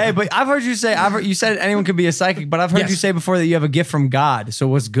fucking contract. Hey, but I've heard you say, you said anyone could be a psychic, but I've heard Yes. you say before that you have a gift from God. So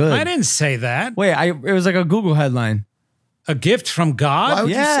what's good? I didn't say that. Wait, it was like a Google headline. A gift from God? Why would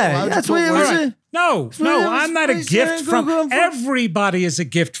you say- Yeah, why would you that's put what it words- was. No, what no, it was I'm not a placed gift in from. Google. Everybody is a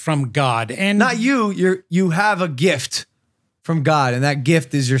gift from God, and Not you. You have a gift from God, and that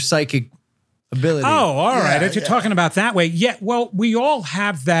gift is your psychic ability. Oh, all right. Yeah, If you're yeah. talking about that way, yeah. Well, we all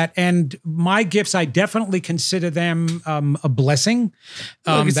have that, and my gifts, I definitely consider them a blessing.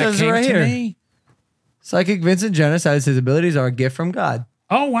 Look, it that says it came right to here. me. Psychic Vincent Genna says his abilities are a gift from God.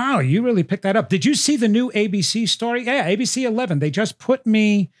 Oh wow, you really picked that up. Did you see the new ABC story? Yeah, ABC 11. They just put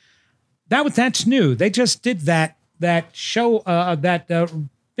me. That's new. They just did that show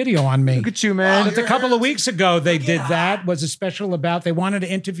video on me. Look at you, man. Just a couple of weeks ago, they did that. Was a special about. They wanted to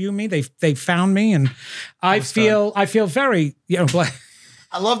interview me. They found me, and I feel very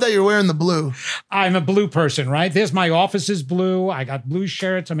I love that you're wearing the blue. I'm a blue person, right? There's my office is blue. I got blue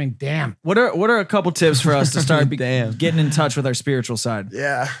shirts. I mean, damn. What are a couple tips for us to start Damn. getting in touch with our spiritual side?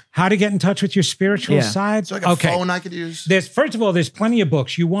 Yeah. How to get in touch with your spiritual Yeah. side? It's like a phone I could use. There's first of all, there's plenty of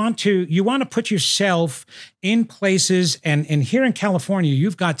books. You want to put yourself in places, and here in California,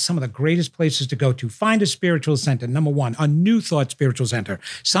 you've got some of the greatest places to go to. Find a spiritual center. Number one, a New Thought spiritual center,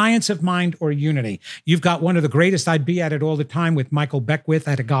 Science of Mind or Unity. You've got one of the greatest. I'd be at it all the time with Michael Beckwith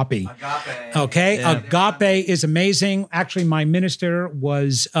at Agape. Okay, Agape is amazing. Actually, my minister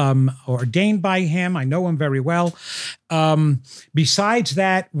was ordained by him. I know him very well. Besides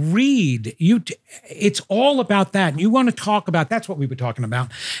that, read. It's all about that. You want to talk about, that's what we were talking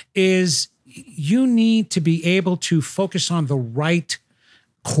about, is you need to be able to focus on the right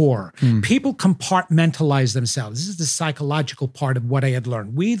core. People compartmentalize themselves. This is the psychological part of what I had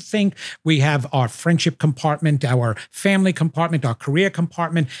learned. We think we have our friendship compartment, our family compartment, our career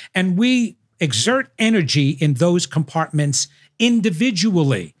compartment, and we exert energy in those compartments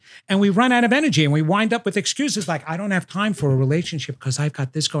individually. And we run out of energy and we wind up with excuses like, I don't have time for a relationship because I've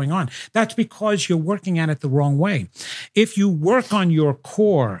got this going on. That's because you're working at it the wrong way. If you work on your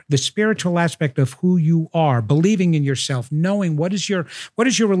core, the spiritual aspect of who you are, believing in yourself, knowing what is your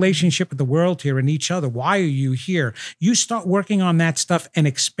relationship with the world here and each other, why are you here? You start working on that stuff and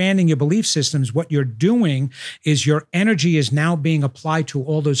expanding your belief systems. What you're doing is your energy is now being applied to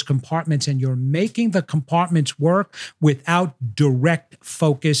all those compartments, and you're making the compartments work without direct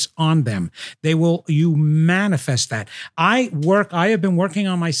focus on them. You manifest that. I have been working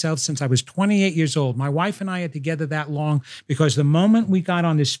on myself since I was 28 years old. My wife and I are together that long because the moment we got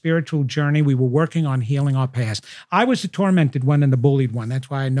on this spiritual journey, we were working on healing our past. I was the tormented one and the bullied one. That's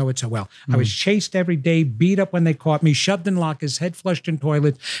why I know it so well. I was chased every day, beat up when they caught me, shoved in lockers, head flushed in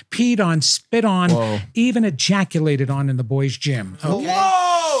toilets, peed on, spit on, even ejaculated on in the boys' gym. Okay?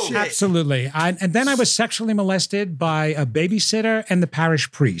 Whoa! Absolutely. And then I was sexually molested by a babysitter and the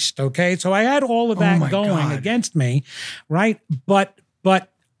parish priest. Okay. So I had all of that going against me. Right. But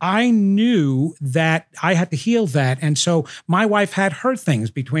I knew that I had to heal that. And so my wife had her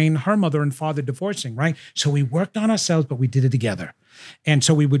things between her mother and father divorcing, right? So we worked on ourselves, but we did it together. And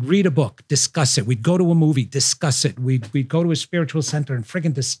so we would read a book, discuss it. We'd go to a movie, discuss it. We'd go to a spiritual center and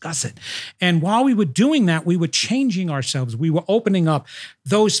friggin' discuss it. And while we were doing that, we were changing ourselves. We were opening up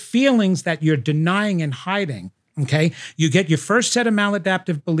those feelings that you're denying and hiding. Okay, you get your first set of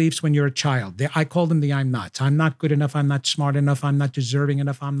maladaptive beliefs when you're a child. I call them the I'm nots. I'm not good enough. I'm not smart enough. I'm not deserving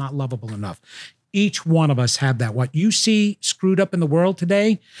enough. I'm not lovable enough. Each one of us have that. What you see screwed up in the world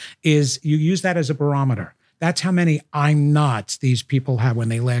today is you use that as a barometer. That's how many I'm nots these people have when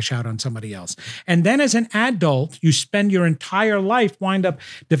they lash out on somebody else. And then as an adult, you spend your entire life wind up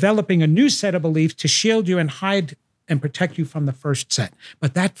developing a new set of beliefs to shield you and hide and protect you from the first set.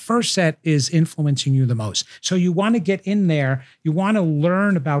 But that first set is influencing you the most. So you want to get in there. You want to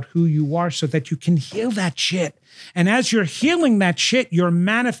learn about who you are so that you can heal that shit. And as you're healing that shit, you're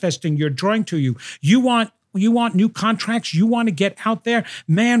manifesting, you're drawing to you. You want new contracts. You want to get out there,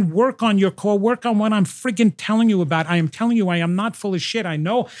 man, work on your core, work on what I'm friggin' telling you about. I am telling you, I am not full of shit. I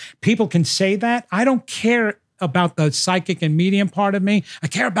know people can say that. I don't care about the psychic and medium part of me. I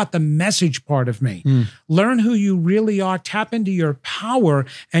care about the message part of me. Learn who you really are, tap into your power,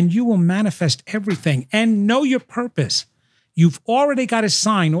 and you will manifest everything. And know your purpose. You've already got a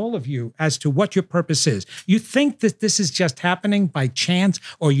sign, all of you, as to what your purpose is. You think that this is just happening by chance,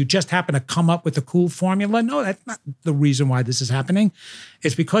 or you just happen to come up with a cool formula. No, that's not the reason why this is happening.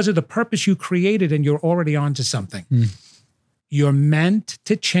 It's because of the purpose you created, and you're already onto something. You're meant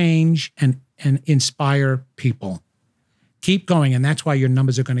to change and inspire people. Keep going, and that's why your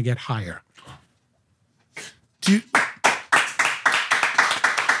numbers are going to get higher. Do you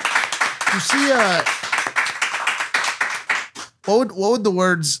see what would the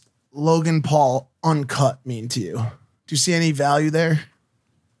words Logan Paul uncut mean to you? Do you see any value there?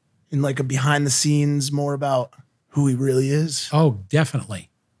 In like a behind the scenes, more about who he really is? Oh, definitely.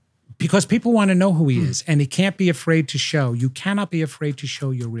 Because people want to know who he is, and he can't be afraid to show. You cannot be afraid to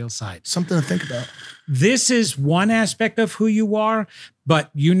show your real side. Something to think about. This is one aspect of who you are, but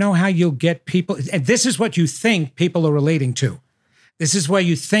you know how you'll get people, and this is what you think people are relating to. This is where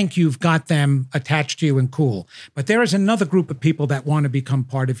you think you've got them attached to you and cool. But there is another group of people that want to become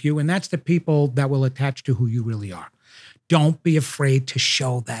part of you, and that's the people that will attach to who you really are. Don't be afraid to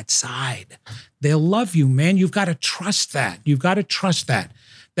show that side. They'll love you, man. You've got to trust that. You've got to trust that.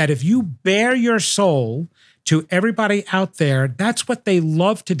 That if you bare your soul to everybody out there, that's what they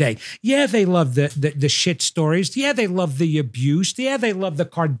love today. Yeah, they love the shit stories. Yeah, they love the abuse. Yeah, they love the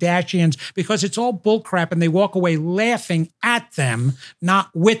Kardashians because it's all bullcrap and they walk away laughing at them, not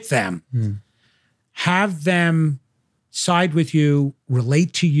with them. Have them side with you,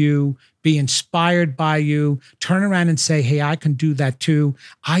 relate to you, be inspired by you, turn around and say, hey, I can do that too.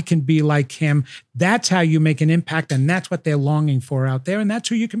 I can be like him. That's how you make an impact, and that's what they're longing for out there, and that's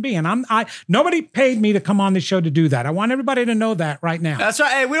who you can be. And nobody paid me to come on the show to do that. I want everybody to know that right now. That's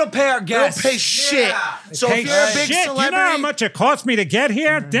right. Hey, we don't pay our guests. We don't pay shit. Yeah. So if you're a big celebrity, you know how much it cost me to get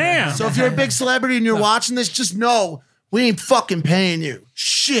here? Damn. So if you're a big celebrity and you're watching this, just know we ain't fucking paying you.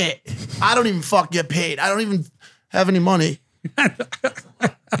 Shit. I don't even fucking get paid. I don't even have any money. I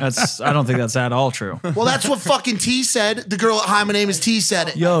don't think that's at all true. Well, that's what fucking T said. The girl at Hi, My Name is T said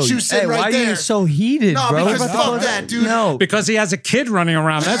it. Yo, she was sitting right why there. are you so heated, No, bro? because fuck that, dude. No. Because he has a kid running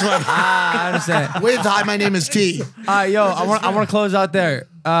around. That's what. I understand. With Hi, My Name is T. Yo, I want to close out there.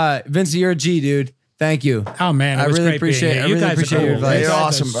 Vincent, you're a G, dude. Thank you. Oh man, it I was really great appreciate being it. here. I really appreciate are your cool. advice. You You're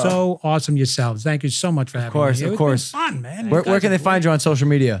guys awesome, are bro. So awesome yourselves. Thank you so much for having me. Of course. Fun, man. Where can they find you on social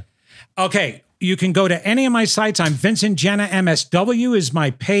media? Okay. You can go to any of my sites. I'm Vincent Genna MSW is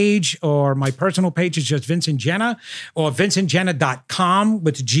my page, or my personal page is just Vincent Genna, or vincentgenna.com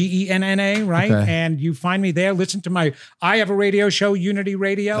with Genna, right? Okay. And you find me there. Listen to I have a radio show, Unity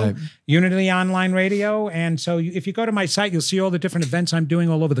Radio, Unity Online Radio. And so if you go to my site, you'll see all the different events I'm doing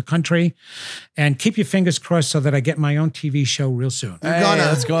all over the country. And keep your fingers crossed so that I get my own TV show real soon. You're gonna.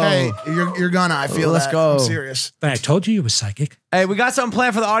 Let's go. Hey, you're gonna. I feel Let's that. go. I'm serious. I told you were psychic. Hey, we got something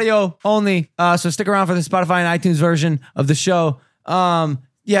planned for the audio only. So stick around for the Spotify and iTunes version of the show.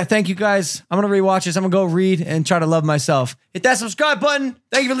 Yeah, thank you guys. I'm gonna rewatch this. I'm gonna go read and try to love myself. Hit that subscribe button.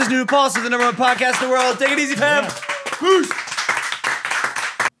 Thank you for listening to Impaulsive, the #1 podcast in the world. Take it easy, fam. Peace.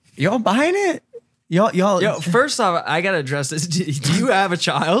 Y'all buying it? Y'all. Yo, first off, I gotta address this. Do you have a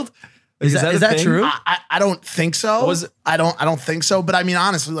child? Is a that thing? true? I don't think so. Was it- I don't think so. But I mean,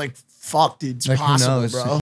 honestly, like, fuck, dude, it's Like, who possible, knows? bro.